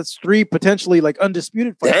 That's three potentially like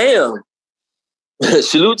undisputed fights. Damn.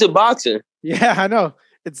 Salute to boxing. Yeah, I know.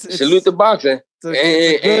 It's salute to boxing.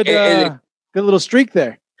 It's a good little streak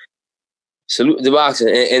there. Salute to boxing.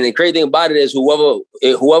 And the crazy thing about it is whoever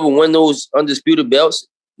won those undisputed belts,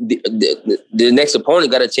 the next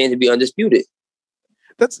opponent got a chance to be undisputed.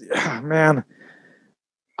 That's man.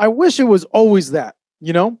 I wish it was always that.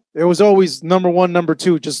 You know, it was always number one, number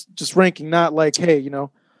two, just ranking, not like, hey, you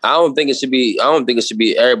know. I don't think it should be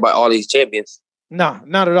everybody, all these champions. No,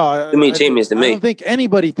 not at all. Champions to me. I don't think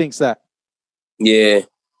anybody thinks that. Yeah.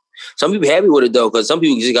 Some people happy with it though, because some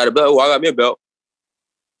people just got a belt. Oh, I got me a belt.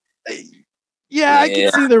 Yeah, I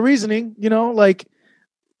can see the reasoning, you know, like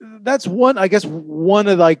that's one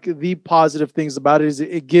of like the positive things about it is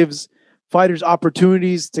it gives fighters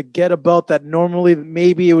opportunities to get a belt that normally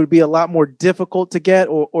maybe it would be a lot more difficult to get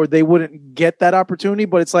or they wouldn't get that opportunity.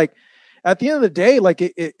 But it's like at the end of the day, like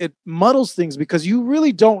it muddles things because you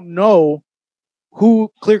really don't know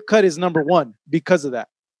who clear cut is number one because of that.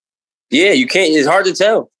 Yeah, you can't. It's hard to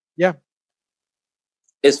tell. Yeah.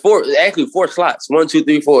 It's four slots. 1, 2,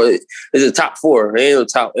 3, 4. It's a top four. It ain't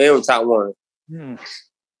no top one.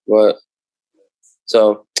 But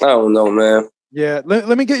so I don't know, man. Yeah,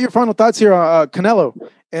 let me get your final thoughts here on Canelo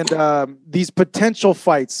and these potential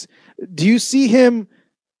fights. Do you see him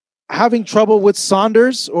having trouble with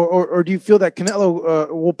Saunders, or do you feel that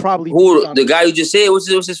Canelo will probably... Who, the guy you just said, what's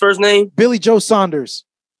his first name? Billy Joe Saunders.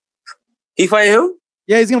 He fighting him?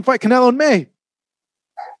 Yeah, he's going to fight Canelo in May.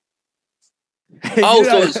 So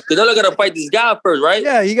Canelo got to fight this guy first, right?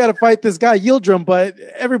 Yeah, you got to fight this guy, Yildirim, but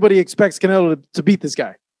everybody expects Canelo to beat this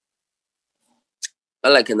guy. I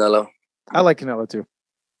like Canelo. I like Canelo too.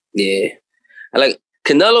 Yeah.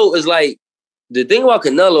 Canelo is like, the thing about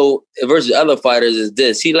Canelo versus other fighters is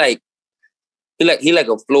this. He like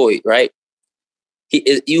a Floyd, right?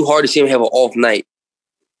 You hard to see him have an off night.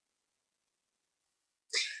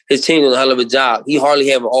 His team does a hell of a job. He hardly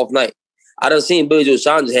have an off night. I done seen Billy Joe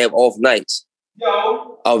Saunders have off nights.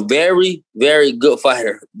 A very, very good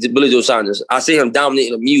fighter, Billy Joe Saunders. I see him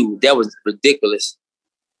dominating a mule. That was ridiculous.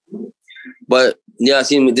 But yeah, I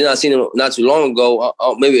seen him not too long ago,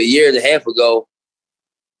 maybe a year and a half ago,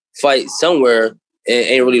 fight somewhere and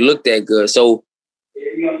ain't really looked that good. So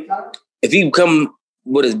if he come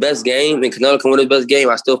with his best game and Canelo come with his best game,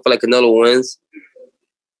 I still feel like Canelo wins.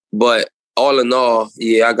 But all in all,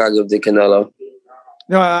 yeah, I gotta give it to Canelo.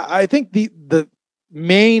 No, I think the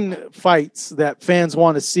main fights that fans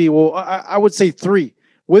want to see, well, I would say three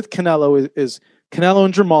with Canelo is Canelo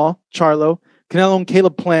and Jamal Charlo, Canelo and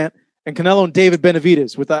Caleb Plant, and Canelo and David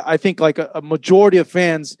Benavidez. With I think like a majority of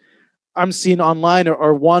fans I'm seeing online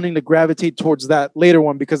are wanting to gravitate towards that later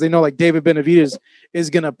one because they know like David Benavidez is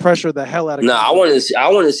gonna pressure the hell out of. No, I want to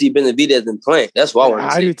see Benavidez and Plant. That's what I want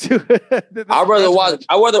to see. I do too. I'd rather watch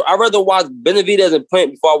Benavidez and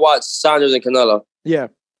Plant before I watch Saunders and Canelo. Yeah.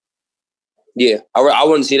 Yeah, I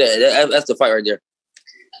want to see that. That's the fight right there.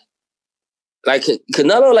 Like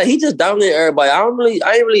Canelo, like he just dominated everybody. I don't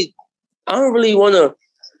really want to.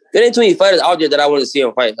 There ain't too many fighters out there that I want to see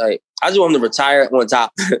him fight. Like I just want him to retire on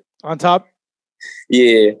top. On top?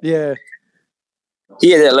 Yeah. Yeah.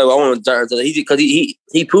 He had that level. I want to retire because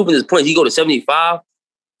he proven his point. He go to 75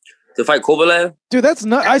 to fight Kovalev. Dude, that's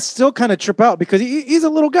not. I still kind of trip out because he's a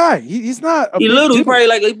little guy. He's not. He little. He probably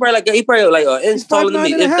like an inch taller than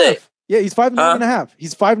me. If that. Yeah, he's 5'9" and a half.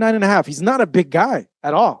 He's 5'9" and a half. He's not a big guy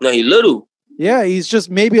at all. No, he's little. Yeah, he's just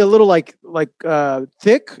maybe a little like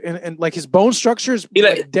thick and like his bone structure is he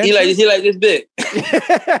like this big.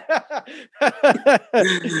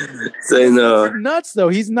 So no. It's nuts though.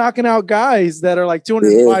 He's knocking out guys that are like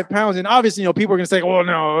 205 pounds, and obviously, people are gonna say, "Oh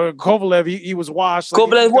no, Kovalev, he was washed." Like,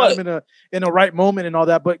 Kovalev what? In a right moment and all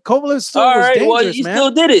that, but Kovalev still all was right, dangerous, well, he man.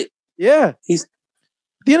 still did it. Yeah,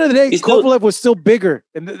 at the end of the day, Kovalev was still bigger,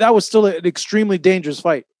 and that was still an extremely dangerous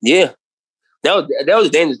fight. Yeah, that was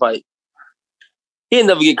a dangerous fight. He'll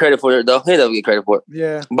never get credit for it though. He'll never get credit for it.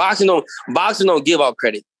 Yeah. Boxing don't give out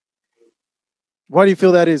credit. Why do you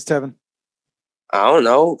feel that is, Tevin? I don't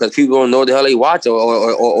know, because people don't know what the hell they watch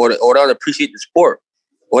or don't appreciate the sport.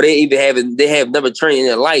 Or they have never trained in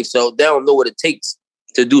their life, so they don't know what it takes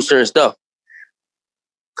to do certain stuff.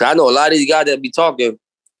 Cause I know a lot of these guys that be talking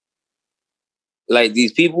like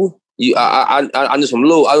these people. I know some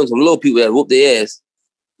little people that whoop their ass.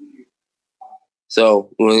 So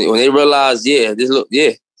when they realize,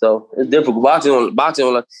 so it's difficult.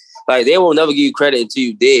 Boxing, like they will never give you credit until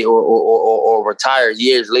you dead or retire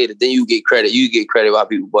years later. Then you get credit. You get credit by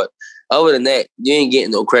people, but other than that, you ain't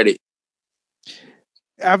getting no credit.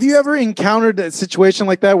 Have you ever encountered a situation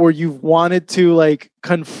like that where you've wanted to like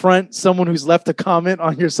confront someone who's left a comment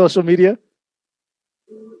on your social media?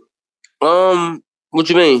 What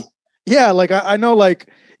you mean? Yeah, like I know like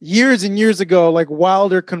years and years ago, like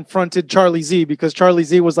Wilder confronted Charlie Z because Charlie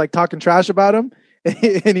Z was like talking trash about him.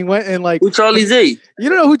 And he went and like, who Charlie Z? You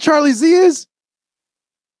don't know who Charlie Z is?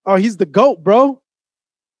 Oh, he's the GOAT, bro.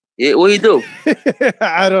 Yeah, what he do?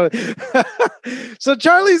 I don't. So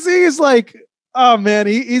Charlie Z is like, oh man,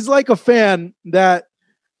 he's like a fan that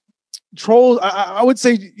trolls. I would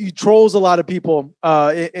say he trolls a lot of people.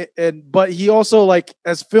 But he also like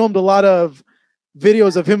has filmed a lot of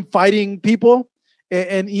videos of him fighting people,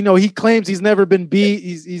 and you know he claims he's never been beat.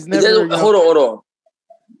 He's never. Hold on.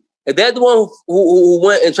 Is that the one who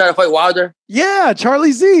went and tried to fight Wilder? Yeah,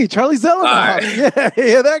 Charlie Zelenoff. Right.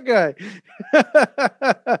 Yeah, that guy.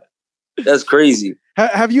 That's crazy.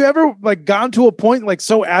 Have you ever like gone to a point like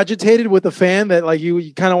so agitated with a fan that like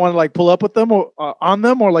you kind of want to like pull up with them or on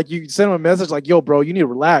them, or like you send them a message like, "Yo, bro, you need to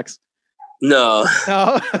relax"? No.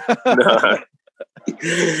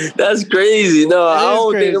 That's crazy. No, I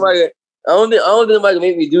don't think anybody can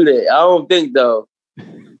make me do that. I don't think though.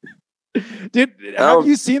 Dude, have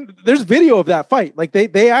you seen? There's video of that fight. Like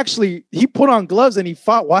they actually, he put on gloves and he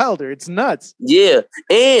fought Wilder. It's nuts. Yeah,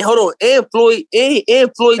 and hold on, and Floyd,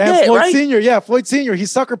 and Floyd, right? Senior, yeah, Floyd Senior. He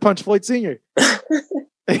sucker punched Floyd Senior.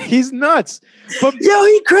 He's nuts. But yo,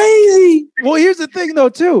 he crazy. Well, here's the thing though,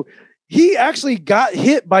 too. He actually got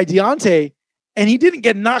hit by Deontay, and he didn't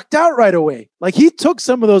get knocked out right away. Like he took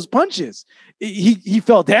some of those punches. He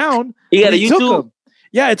fell down. He got a YouTube.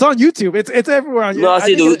 Yeah, it's on YouTube. It's everywhere on YouTube. No, I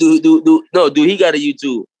see. Dude, he got a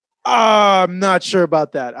YouTube. I'm not sure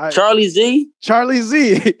about that. Charlie Z. CHARLIE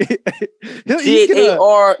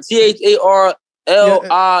or Charlie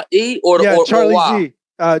or Z.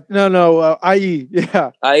 No, IE.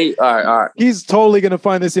 Yeah. IE. All right. He's totally gonna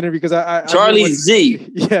find this interview because Charlie Z.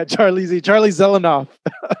 Yeah, Charlie Z. Charlie Zelenoff.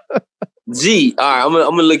 Z. All right, I'm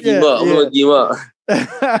gonna look him up. I'm gonna look him up.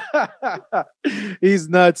 He's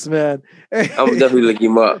nuts, man. I'm definitely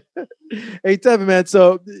looking him up. Hey, Tevin, man.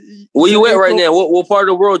 So, where you at right now? What part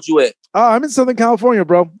of the world you at? I'm in Southern California,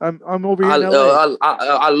 bro. I'm over here in LA.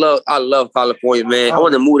 I love California, man. I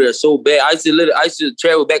want to move there so bad. I used to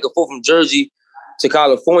travel back and forth from Jersey to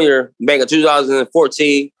California back in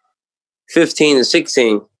 2014, 15, and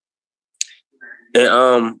 16.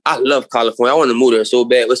 And I love California. I want to move there so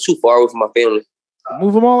bad. It's too far away from my family.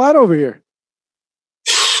 Move them all out over here.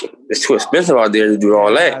 It's too expensive out there to do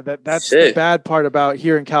all that. That's the bad part about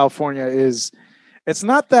here in California is it's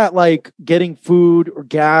not that like getting food or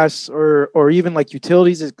gas or even like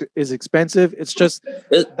utilities is expensive. It's just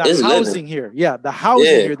the housing here. Yeah, the housing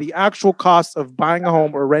here, the actual cost of buying a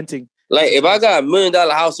home or renting. Like if I got $1 million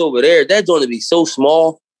house over there, that's going to be so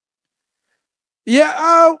small.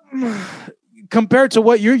 Yeah, compared to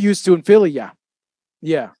what you're used to in Philly,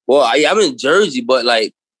 yeah. Well, I'm in Jersey, but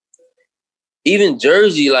like. Even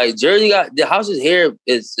Jersey got the houses here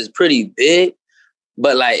is pretty big,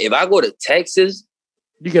 but like if I go to Texas,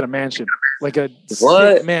 you get a mansion, like a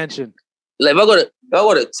mansion. Like if I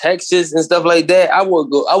go to Texas and stuff like that, I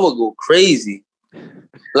would go crazy.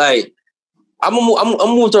 Like I'm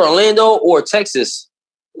moving to Orlando or Texas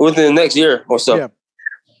within the next year or so. Yeah.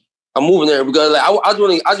 I'm moving there because like I just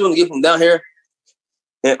want to get from down here,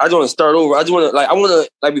 and I just want to start over. I want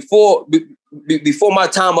to before my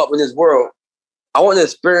time up in this world. I want to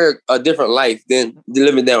experience a different life than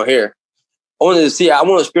living down here. I want to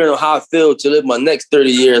experience how I feel to live my next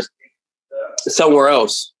 30 years somewhere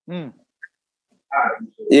else. Mm.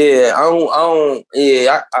 Yeah,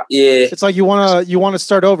 yeah. It's like you want to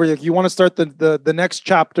start over. Like you want to start the next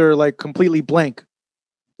chapter like completely blank.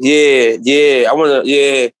 Yeah. I want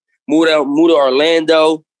to move to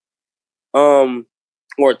Orlando, or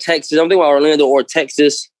Texas. I'm thinking about Orlando or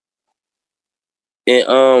Texas,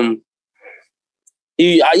 and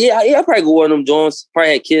I probably go one of them joints.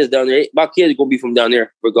 Probably had kids down there. My kids are gonna be from down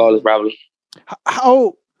there, regardless, probably.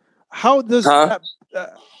 How How does Huh?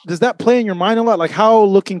 does that play in your mind a lot? Like, how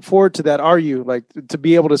looking forward to that are you? Like, to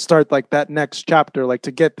be able to start like that next chapter, like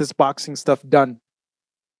to get this boxing stuff done.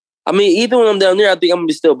 I mean, even when I'm down there, I think I'm gonna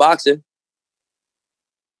be still boxing.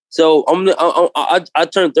 So I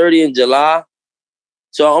turned 30 in July.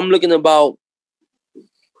 So I'm looking about,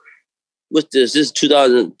 what's this? This is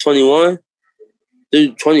 2021,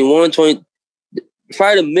 21, 20,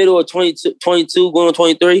 probably the middle of 22 going on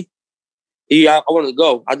 23. Yeah, I want to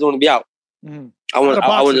go. I just want to be out. Mm. I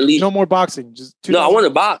want to leave. No more boxing. Just No, I want to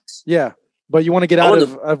box. Yeah, but you want to get out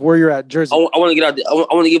of where you're at, Jersey. I want to get out. I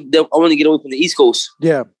want to get away from the East Coast.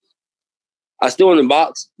 Yeah. I still want to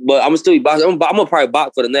box, but I'm gonna still be boxing. I'm gonna probably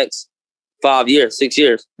box for the next 5 years, 6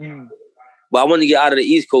 years. Mm. But I want to get out of the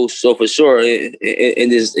East Coast, so for sure,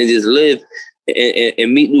 and just live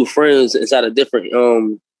and meet new friends inside a different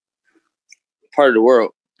part of the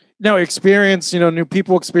world. No, experience, new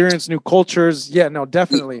people, experience new cultures. Yeah, no,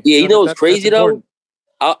 definitely. Yeah, what's crazy though?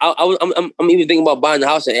 I'm even thinking about buying a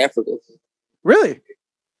house in Africa. Really?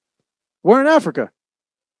 Where in Africa?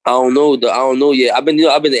 I don't know yet. I've been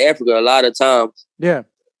to Africa a lot of times. Yeah.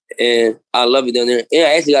 And I love it down there. And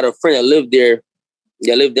I actually got a friend that lived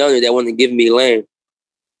down there that wanted to give me land.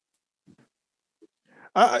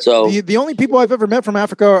 So the only people I've ever met from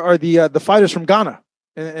Africa are the fighters from Ghana.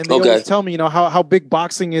 And they always tell me, how big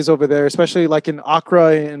boxing is over there, especially like in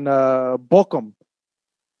Accra and Bochum.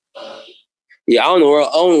 Yeah, I don't know where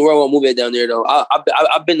I want to move at down there though.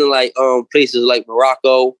 I've been to like places like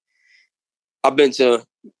Morocco. I've been to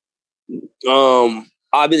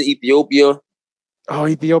Ethiopia. Oh,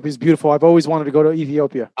 Ethiopia is beautiful. I've always wanted to go to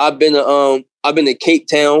Ethiopia. I've been to Cape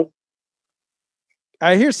Town.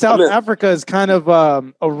 I hear South Africa is kind of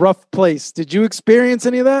a rough place. Did you experience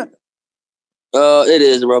any of that? It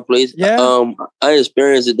is a rough place. Yeah. I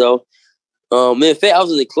experienced it though. In fact, I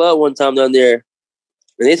was in the club one time down there,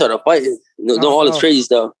 and they started fighting. Doing all this crazy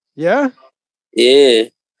stuff. Yeah. Yeah.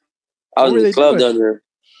 I was in the club down there.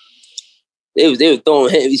 They were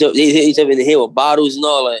throwing each other. They hit each other in the head with bottles and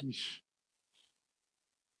all that.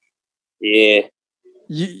 Yeah.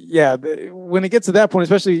 Yeah. When it gets to that point,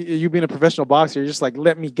 especially you being a professional boxer, you're just like,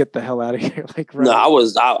 let me get the hell out of here. Like, right. No, I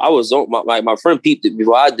was on my friend peeped it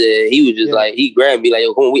before I did. He was just like, he grabbed me like,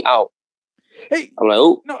 yo, come on, we out. Hey, I'm like,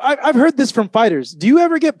 oh. No, I've heard this from fighters. Do you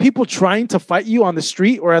ever get people trying to fight you on the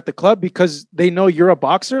street or at the club because they know you're a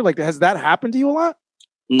boxer? Like, has that happened to you a lot?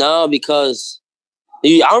 No, because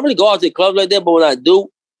I don't really go out to the club like that. But when I do,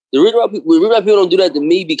 the reason why people don't do that to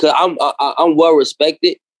me because I'm well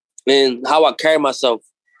respected and how I carry myself.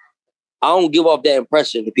 I don't give off that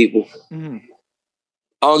impression to people. Mm-hmm.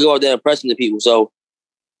 I don't give off that impression to people. So,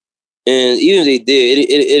 and even if they did,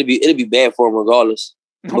 it'd be bad for them regardless.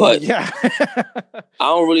 But yeah, I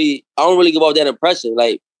don't really give off that impression.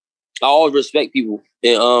 Like, I always respect people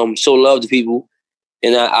and show love to people,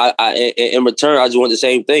 and I in return I just want the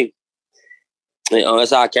same thing. And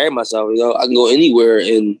that's how I carry myself. I can go anywhere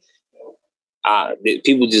and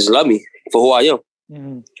people just love me for who I am.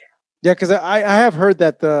 Mm-hmm. Yeah, because I have heard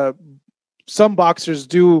that some boxers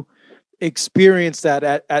do experience that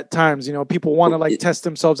at times. People want to like test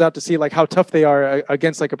themselves out to see like how tough they are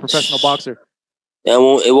against like a professional boxer. It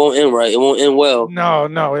won't end right. It won't end well.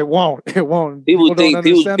 No, it won't. It won't. People think that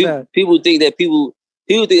these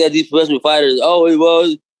professional fighters,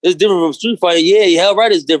 it's different from street fighting. Yeah, hell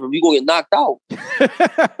right, it's different. You're gonna get knocked out.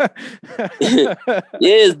 Yeah,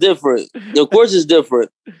 it's different. Of course, it's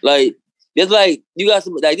different. Like it's like you got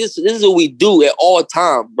some like this. This is what we do at all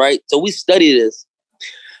times, right? So we study this.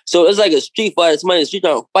 So it's like a street fighter. Somebody in the street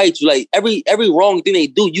trying to fight you. Like every wrong thing they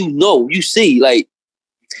do, you see. Like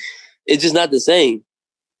it's just not the same.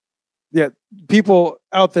 Yeah, people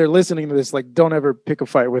out there listening to this, like, don't ever pick a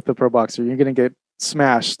fight with a pro boxer. You're gonna get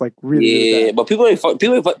smashed, like really. Yeah, but people ain't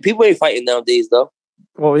fighting nowadays, though.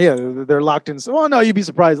 Well, yeah, they're locked in. So, no, you'd be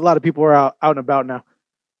surprised. A lot of people are out and about now.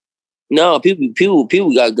 No,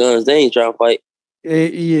 people got guns. They ain't trying to fight.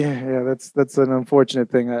 Yeah, that's an unfortunate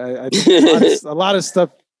thing. I think a lot of stuff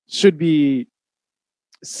should be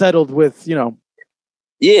settled with,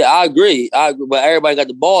 Yeah, I agree. But everybody got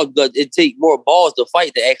the balls, but it take more balls to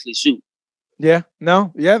fight to actually shoot. Yeah,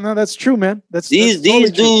 no, that's true, man. These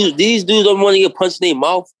dudes don't want to get punched in their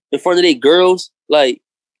mouth in front of their girls. Like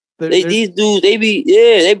these dudes,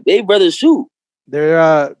 they rather shoot.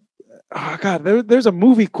 They're there's a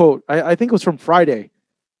movie quote. I think it was from Friday.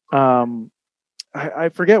 I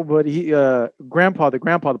forget what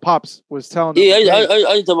the pops was telling them. Yeah,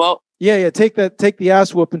 I talking about. Yeah, take the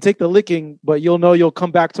ass whoop and take the licking, but you'll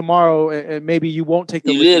come back tomorrow and maybe you won't take the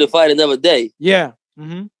licking. You live to fight another day. Yeah.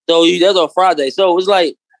 Mm-hmm. So that's on Friday. So it's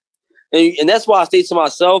like, and that's why I stay to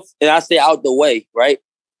myself and I stay out the way, right?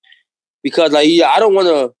 because like I don't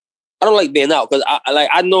like being out because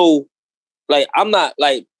I know like I'm not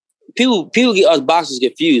like people get us boxers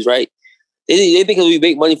confused, right? They think we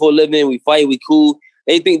make money for a living, we fight, we cool.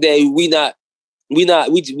 They think that we not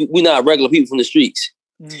regular people from the streets.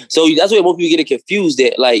 So that's why most people get confused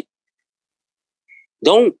that like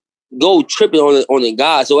don't go tripping on the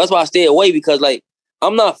guy. So that's why I stay away because like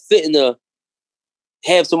I'm not fitting to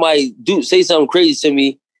have somebody say something crazy to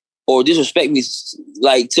me or disrespect me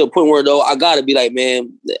like to a point where though I gotta be like,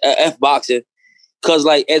 man, F boxing. Cause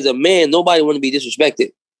like as a man, nobody want to be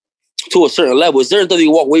disrespected to a certain level. Certain things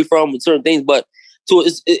you walk away from, certain things, but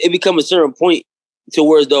it becomes a certain point to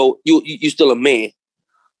where though you still a man.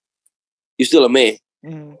 You're still a man.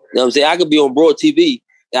 Mm-hmm. You know what I'm saying? I could be on broad TV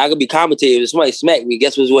and I could be commentating. If somebody smack me,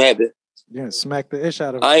 guess what's what happened? Yeah, smack the ish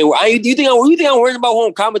out of it. You think I'm worried about who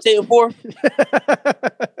I'm commentating for?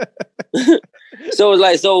 So it's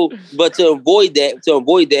like but to avoid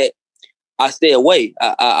that, I stay away.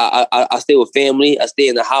 I stay with family. I stay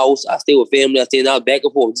in the house. I stay with family. I stay out back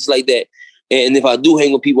and forth, just like that. And if I do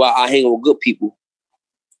hang with people, I hang with good people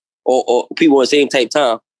or people on the same type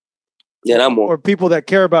time. Yeah, I'm on. Or people that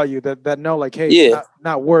care about you that know like, hey, it's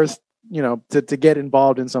not worth to get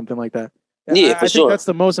involved in something like that. Yeah, I think that's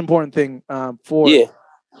the most important thing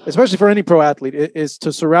especially for any pro athlete is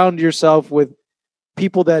to surround yourself with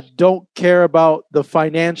people that don't care about the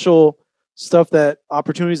financial stuff, that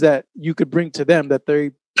opportunities that you could bring to them, that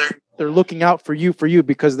they're looking out for you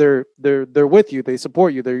because they're with you, they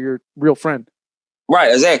support you, they're your real friend.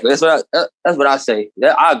 Right, exactly. That's what I say.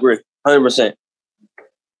 I agree, 100%.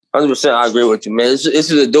 100%. I agree with you, man. This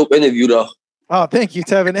is a dope interview, though. Oh, thank you,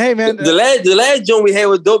 Tevin. Hey, man. The last joint we had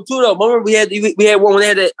was dope too, though. Remember we had one when they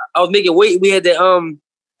had that. I was making weight. We had that. I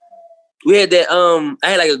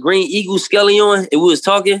had like a green eagle skelly on, and we was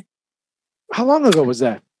talking. How long ago was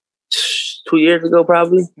that? 2 years ago,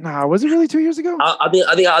 probably. Nah, was it really 2 years ago? I think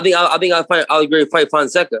I agree with fight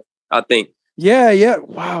Fonseca. I think. Yeah.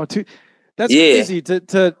 Wow, that's crazy.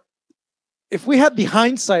 To if we had the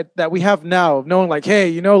hindsight that we have now of knowing like,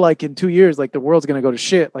 hey, like in 2 years, like the world's gonna go to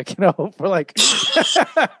shit. Like, for like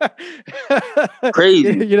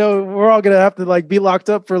crazy. We're all gonna have to like be locked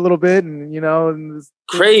up for a little bit, and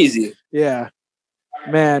crazy. Yeah,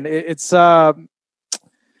 man, it's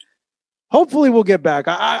hopefully we'll get back.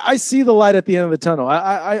 I see the light at the end of the tunnel.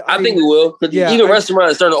 I think we will. Yeah, even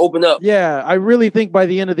restaurants are starting to open up. Yeah, I really think by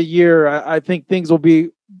the end of the year, I think things will be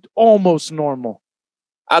almost normal.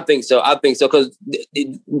 I think so because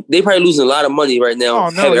they probably losing a lot of money right now.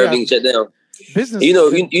 Having everything shut down. Business,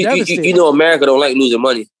 America don't like losing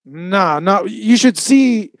money. No. You should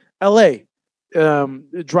see L.A.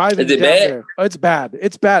 Driving. Is it down bad? There. It's bad.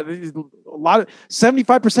 It's bad. A lot of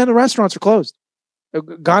 75% of restaurants are closed.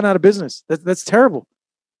 Gone out of business. That's terrible.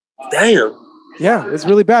 Damn. Yeah, it's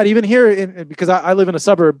really bad. Even here, because I live in a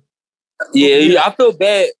suburb. Yeah, I feel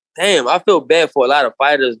bad. Damn, I feel bad for a lot of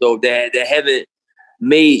fighters though that haven't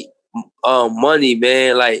made money,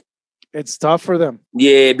 man. Like it's tough for them.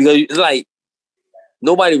 Yeah, because it's like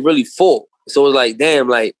nobody really fought. So it's like, damn,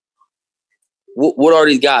 like what are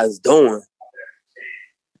these guys doing?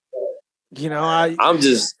 I'm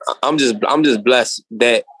just blessed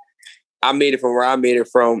that I made it from where I made it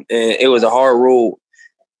from, and it was a hard road,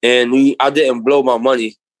 and I didn't blow my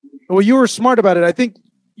money. Well, you were smart about it. I think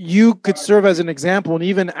you could serve as an example, and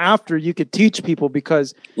even after you could teach people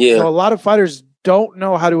because a lot of fighters don't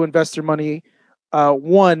know how to invest their money.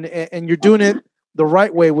 And you're doing it the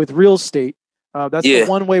right way with real estate. That's the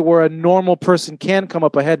one way where a normal person can come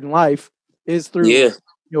up ahead in life is through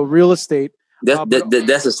real estate. That's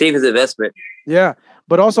the safest investment. Yeah,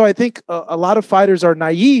 but also I think a lot of fighters are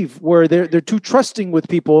naive where they're too trusting with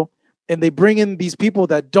people, and they bring in these people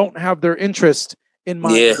that don't have their interest in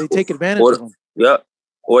mind. Yeah. They take advantage of them. Yeah,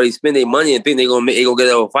 or they spend their money and think they gonna get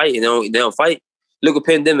a fight, and they don't fight. Look at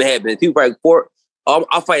pandemic happened. People probably report, I'll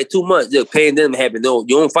fight 2 months. The pandemic happened. No,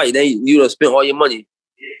 you don't fight. Then you don't spend all your money.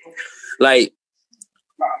 Like,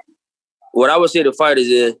 what I would say to fighters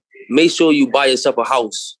is, make sure you buy yourself a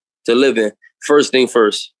house to live in. First thing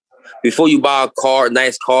first. Before you buy a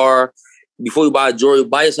nice car, before you buy a jewelry,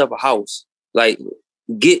 buy yourself a house. Like,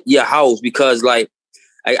 get your house because, like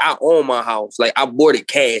I own my house. Like, I bought it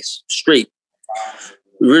cash, straight.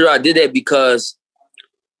 Really, I did that because,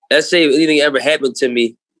 let's say if anything ever happened to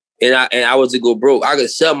me and I was to go broke, I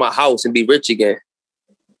could sell my house and be rich again.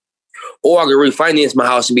 Or I could refinance my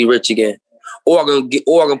house and be rich again. Or I can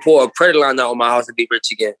pour a credit line out on my house and be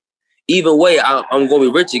rich again. Either way, I'm going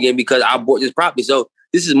to be rich again because I bought this property. So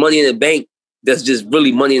this is money in the bank. That's just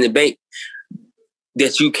really money in the bank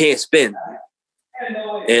that you can't spend.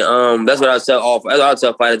 And that's what I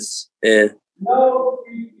tell fighters. And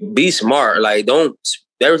be smart. Like, don't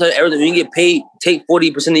everything when you get paid, take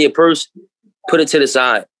 40% of your purse, put it to the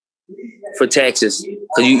side for taxes,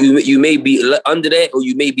 because you may be under that, or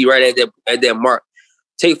you may be right at that mark.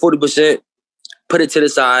 Take 40%, put it to the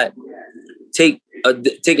side. Take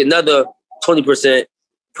another 20%,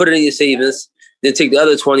 put it in your savings. Then take the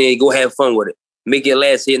other 20 and go have fun with it. Make it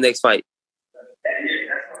last to your next fight.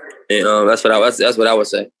 And that's what I would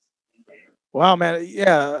say. Wow, man.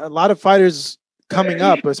 Yeah, a lot of fighters coming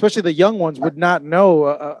up, especially the young ones, would not know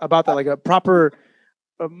about that, like a proper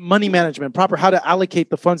money management, proper how to allocate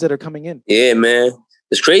the funds that are coming in. Yeah, man.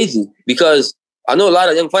 It's crazy because I know a lot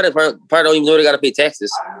of young fighters probably don't even know they got to pay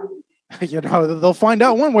taxes. You know, they'll find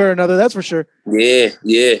out one way or another, that's for sure.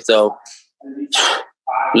 Yeah. So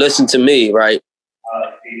listen to me, right?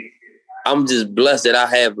 I'm just blessed that I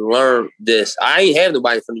have learned this. I ain't have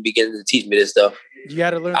nobody from the beginning to teach me this stuff. You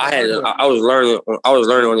got to learn. I was learning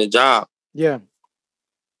on the job. Yeah.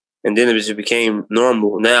 And then it just became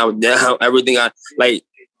normal. Now everything I like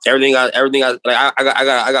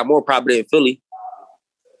I got more property in Philly.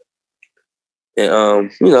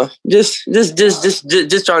 And you know, just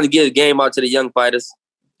trying to get a game out to the young fighters.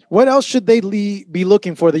 What else should they be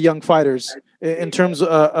looking for, the young fighters, in terms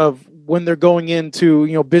of when they're going into,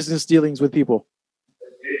 you know, business dealings with people?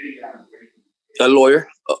 A lawyer.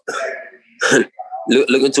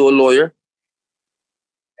 Look into a lawyer.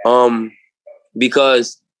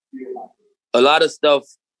 Because a lot of stuff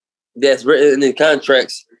that's written in the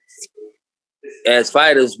contracts, as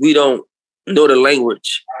fighters, we don't know the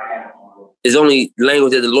language. It's only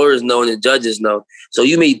language that the lawyers know and the judges know. So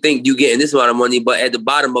you may think you're getting this amount of money, but at the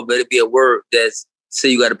bottom of it, it'd be a word that's say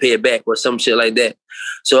you got to pay it back or some shit like that.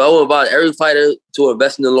 So I want about every fighter to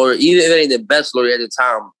invest in a lawyer, even if it ain't the best lawyer at the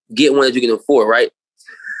time, get one that you can afford, right?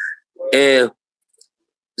 And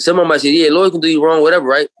someone might say, yeah, lawyers can do you wrong, whatever,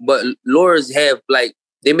 right? But lawyers have, like,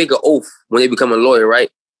 they make an oath when they become a lawyer, right?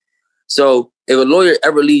 So if a lawyer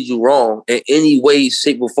ever leads you wrong in any way,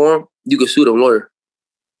 shape, or form, you can sue the lawyer.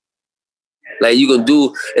 Like, you can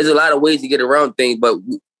do, there's a lot of ways to get around things, but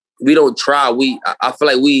we don't try. I feel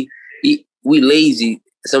like we lazy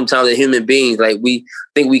sometimes as human beings. Like, we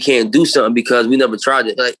think we can't do something because we never tried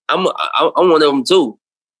it. Like, I'm one of them too.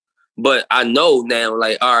 But I know now,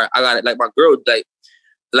 like, all right, I got it. Like, my girl,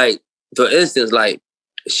 like, for instance, like,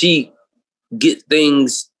 she get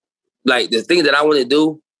things, like, the things that I want to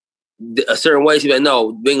do a certain way. She's like,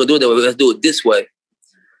 no, we ain't gonna do it that way. Let's do it this way.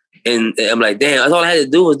 And I'm like, damn, that's all I had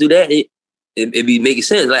to do was do that. It be making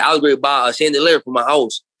sense. Like, I was going to buy a chandelier for my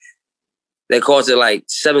house that costed like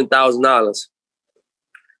 $7,000.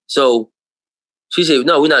 So she said,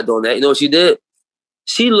 no, we're not doing that. You know what she did?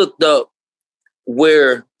 She looked up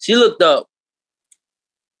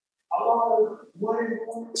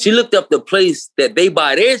the place that they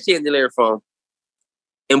buy their chandelier from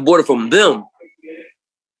and bought it from them.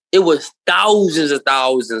 It was thousands of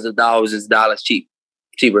dollars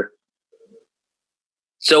cheaper.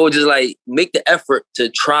 So just like make the effort to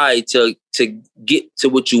try to get to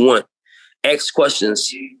what you want. Ask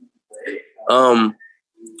questions.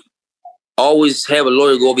 Always have a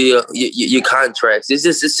lawyer go over your contracts.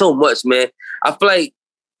 It's so much, man. I feel like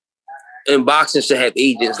in boxing should have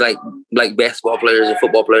agents like basketball players and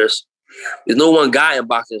football players. There's no one guy in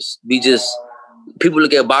boxing. People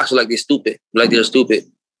look at boxers like they're stupid.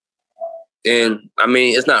 And I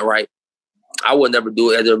mean, it's not right. I would never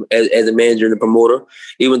do it as a manager and a promoter,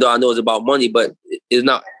 even though I know it's about money, but it's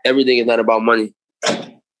not, everything is not about money.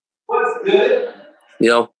 What's good? You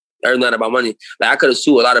know, everything's not about money. Like, I could have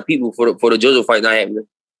sued a lot of people for the JoJo fight not happening.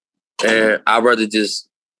 And I'd rather just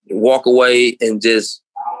walk away and just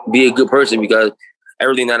be a good person because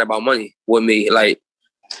everything's not about money with me. Like,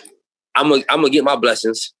 I'm gonna get my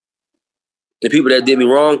blessings. The people that did me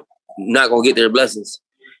wrong, not gonna get their blessings.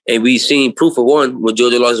 And we seen proof of one when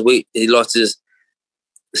JoJo lost his weight. He lost his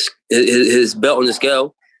belt on the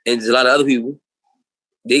scale. And there's a lot of other people.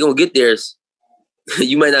 They gonna get theirs.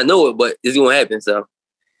 You might not know it, but it's gonna happen. So.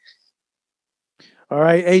 All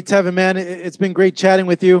right, hey Tevin, man, it's been great chatting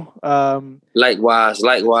with you. Likewise.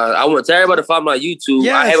 I want to tell everybody to follow my YouTube.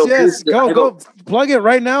 Yes. Go plug it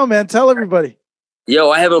right now, man. Tell everybody. Yo,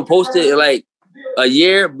 I haven't posted in like a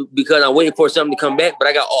year because I'm waiting for something to come back. But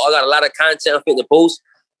I got a lot of content I'm fit to post.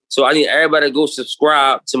 So I need everybody to go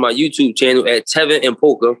subscribe to my YouTube channel at Tevin and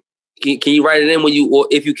Polka. Can you write it in when you, or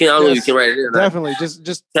if you can, I don't know if you can write it in. Definitely.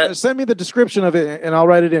 Just send me the description of it and I'll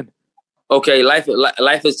write it in. Okay, life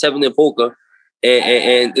is Tevin and Polka,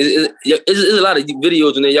 and it's a lot of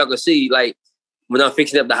videos in there y'all can see, like when I'm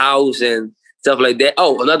fixing up the house and stuff like that.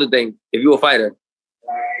 Oh, another thing, if you're a fighter,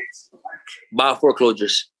 buy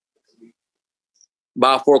foreclosures.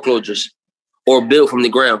 or build from the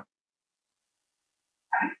ground.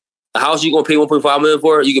 A house you're gonna pay $1.5 million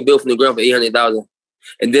for, you can build from the ground for $800,000.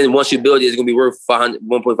 And then once you build it, it's gonna be worth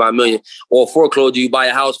 $1.5 million. Or foreclosure, you buy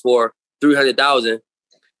a house for $300,000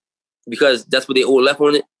 because that's what they owe left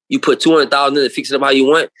on it. You put $200,000 in and fix it up how you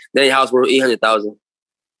want, then your house worth $800,000.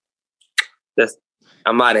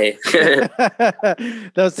 I'm out of here.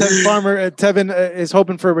 That was Tevin Farmer. Tevin is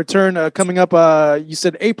hoping for a return coming up. You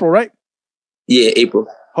said April, right? Yeah, April.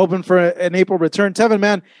 Hoping for an April return. Tevin,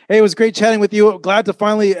 man, hey, it was great chatting with you. Glad to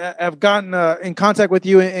finally have gotten in contact with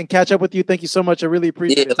you and catch up with you. Thank you so much. I really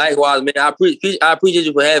appreciate it. Likewise, man. I appreciate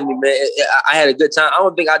you for having me, man. I had a good time. I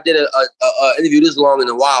don't think I did a interview this long in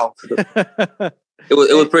a while. It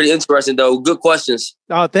was pretty interesting, though. Good questions.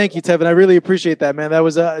 Oh, thank you, Tevin. I really appreciate that, man. That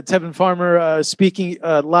was Tevin Farmer speaking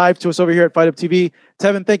live to us over here at Fight Up TV.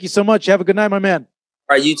 Tevin, thank you so much. You have a good night, my man.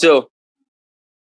 All right, you too.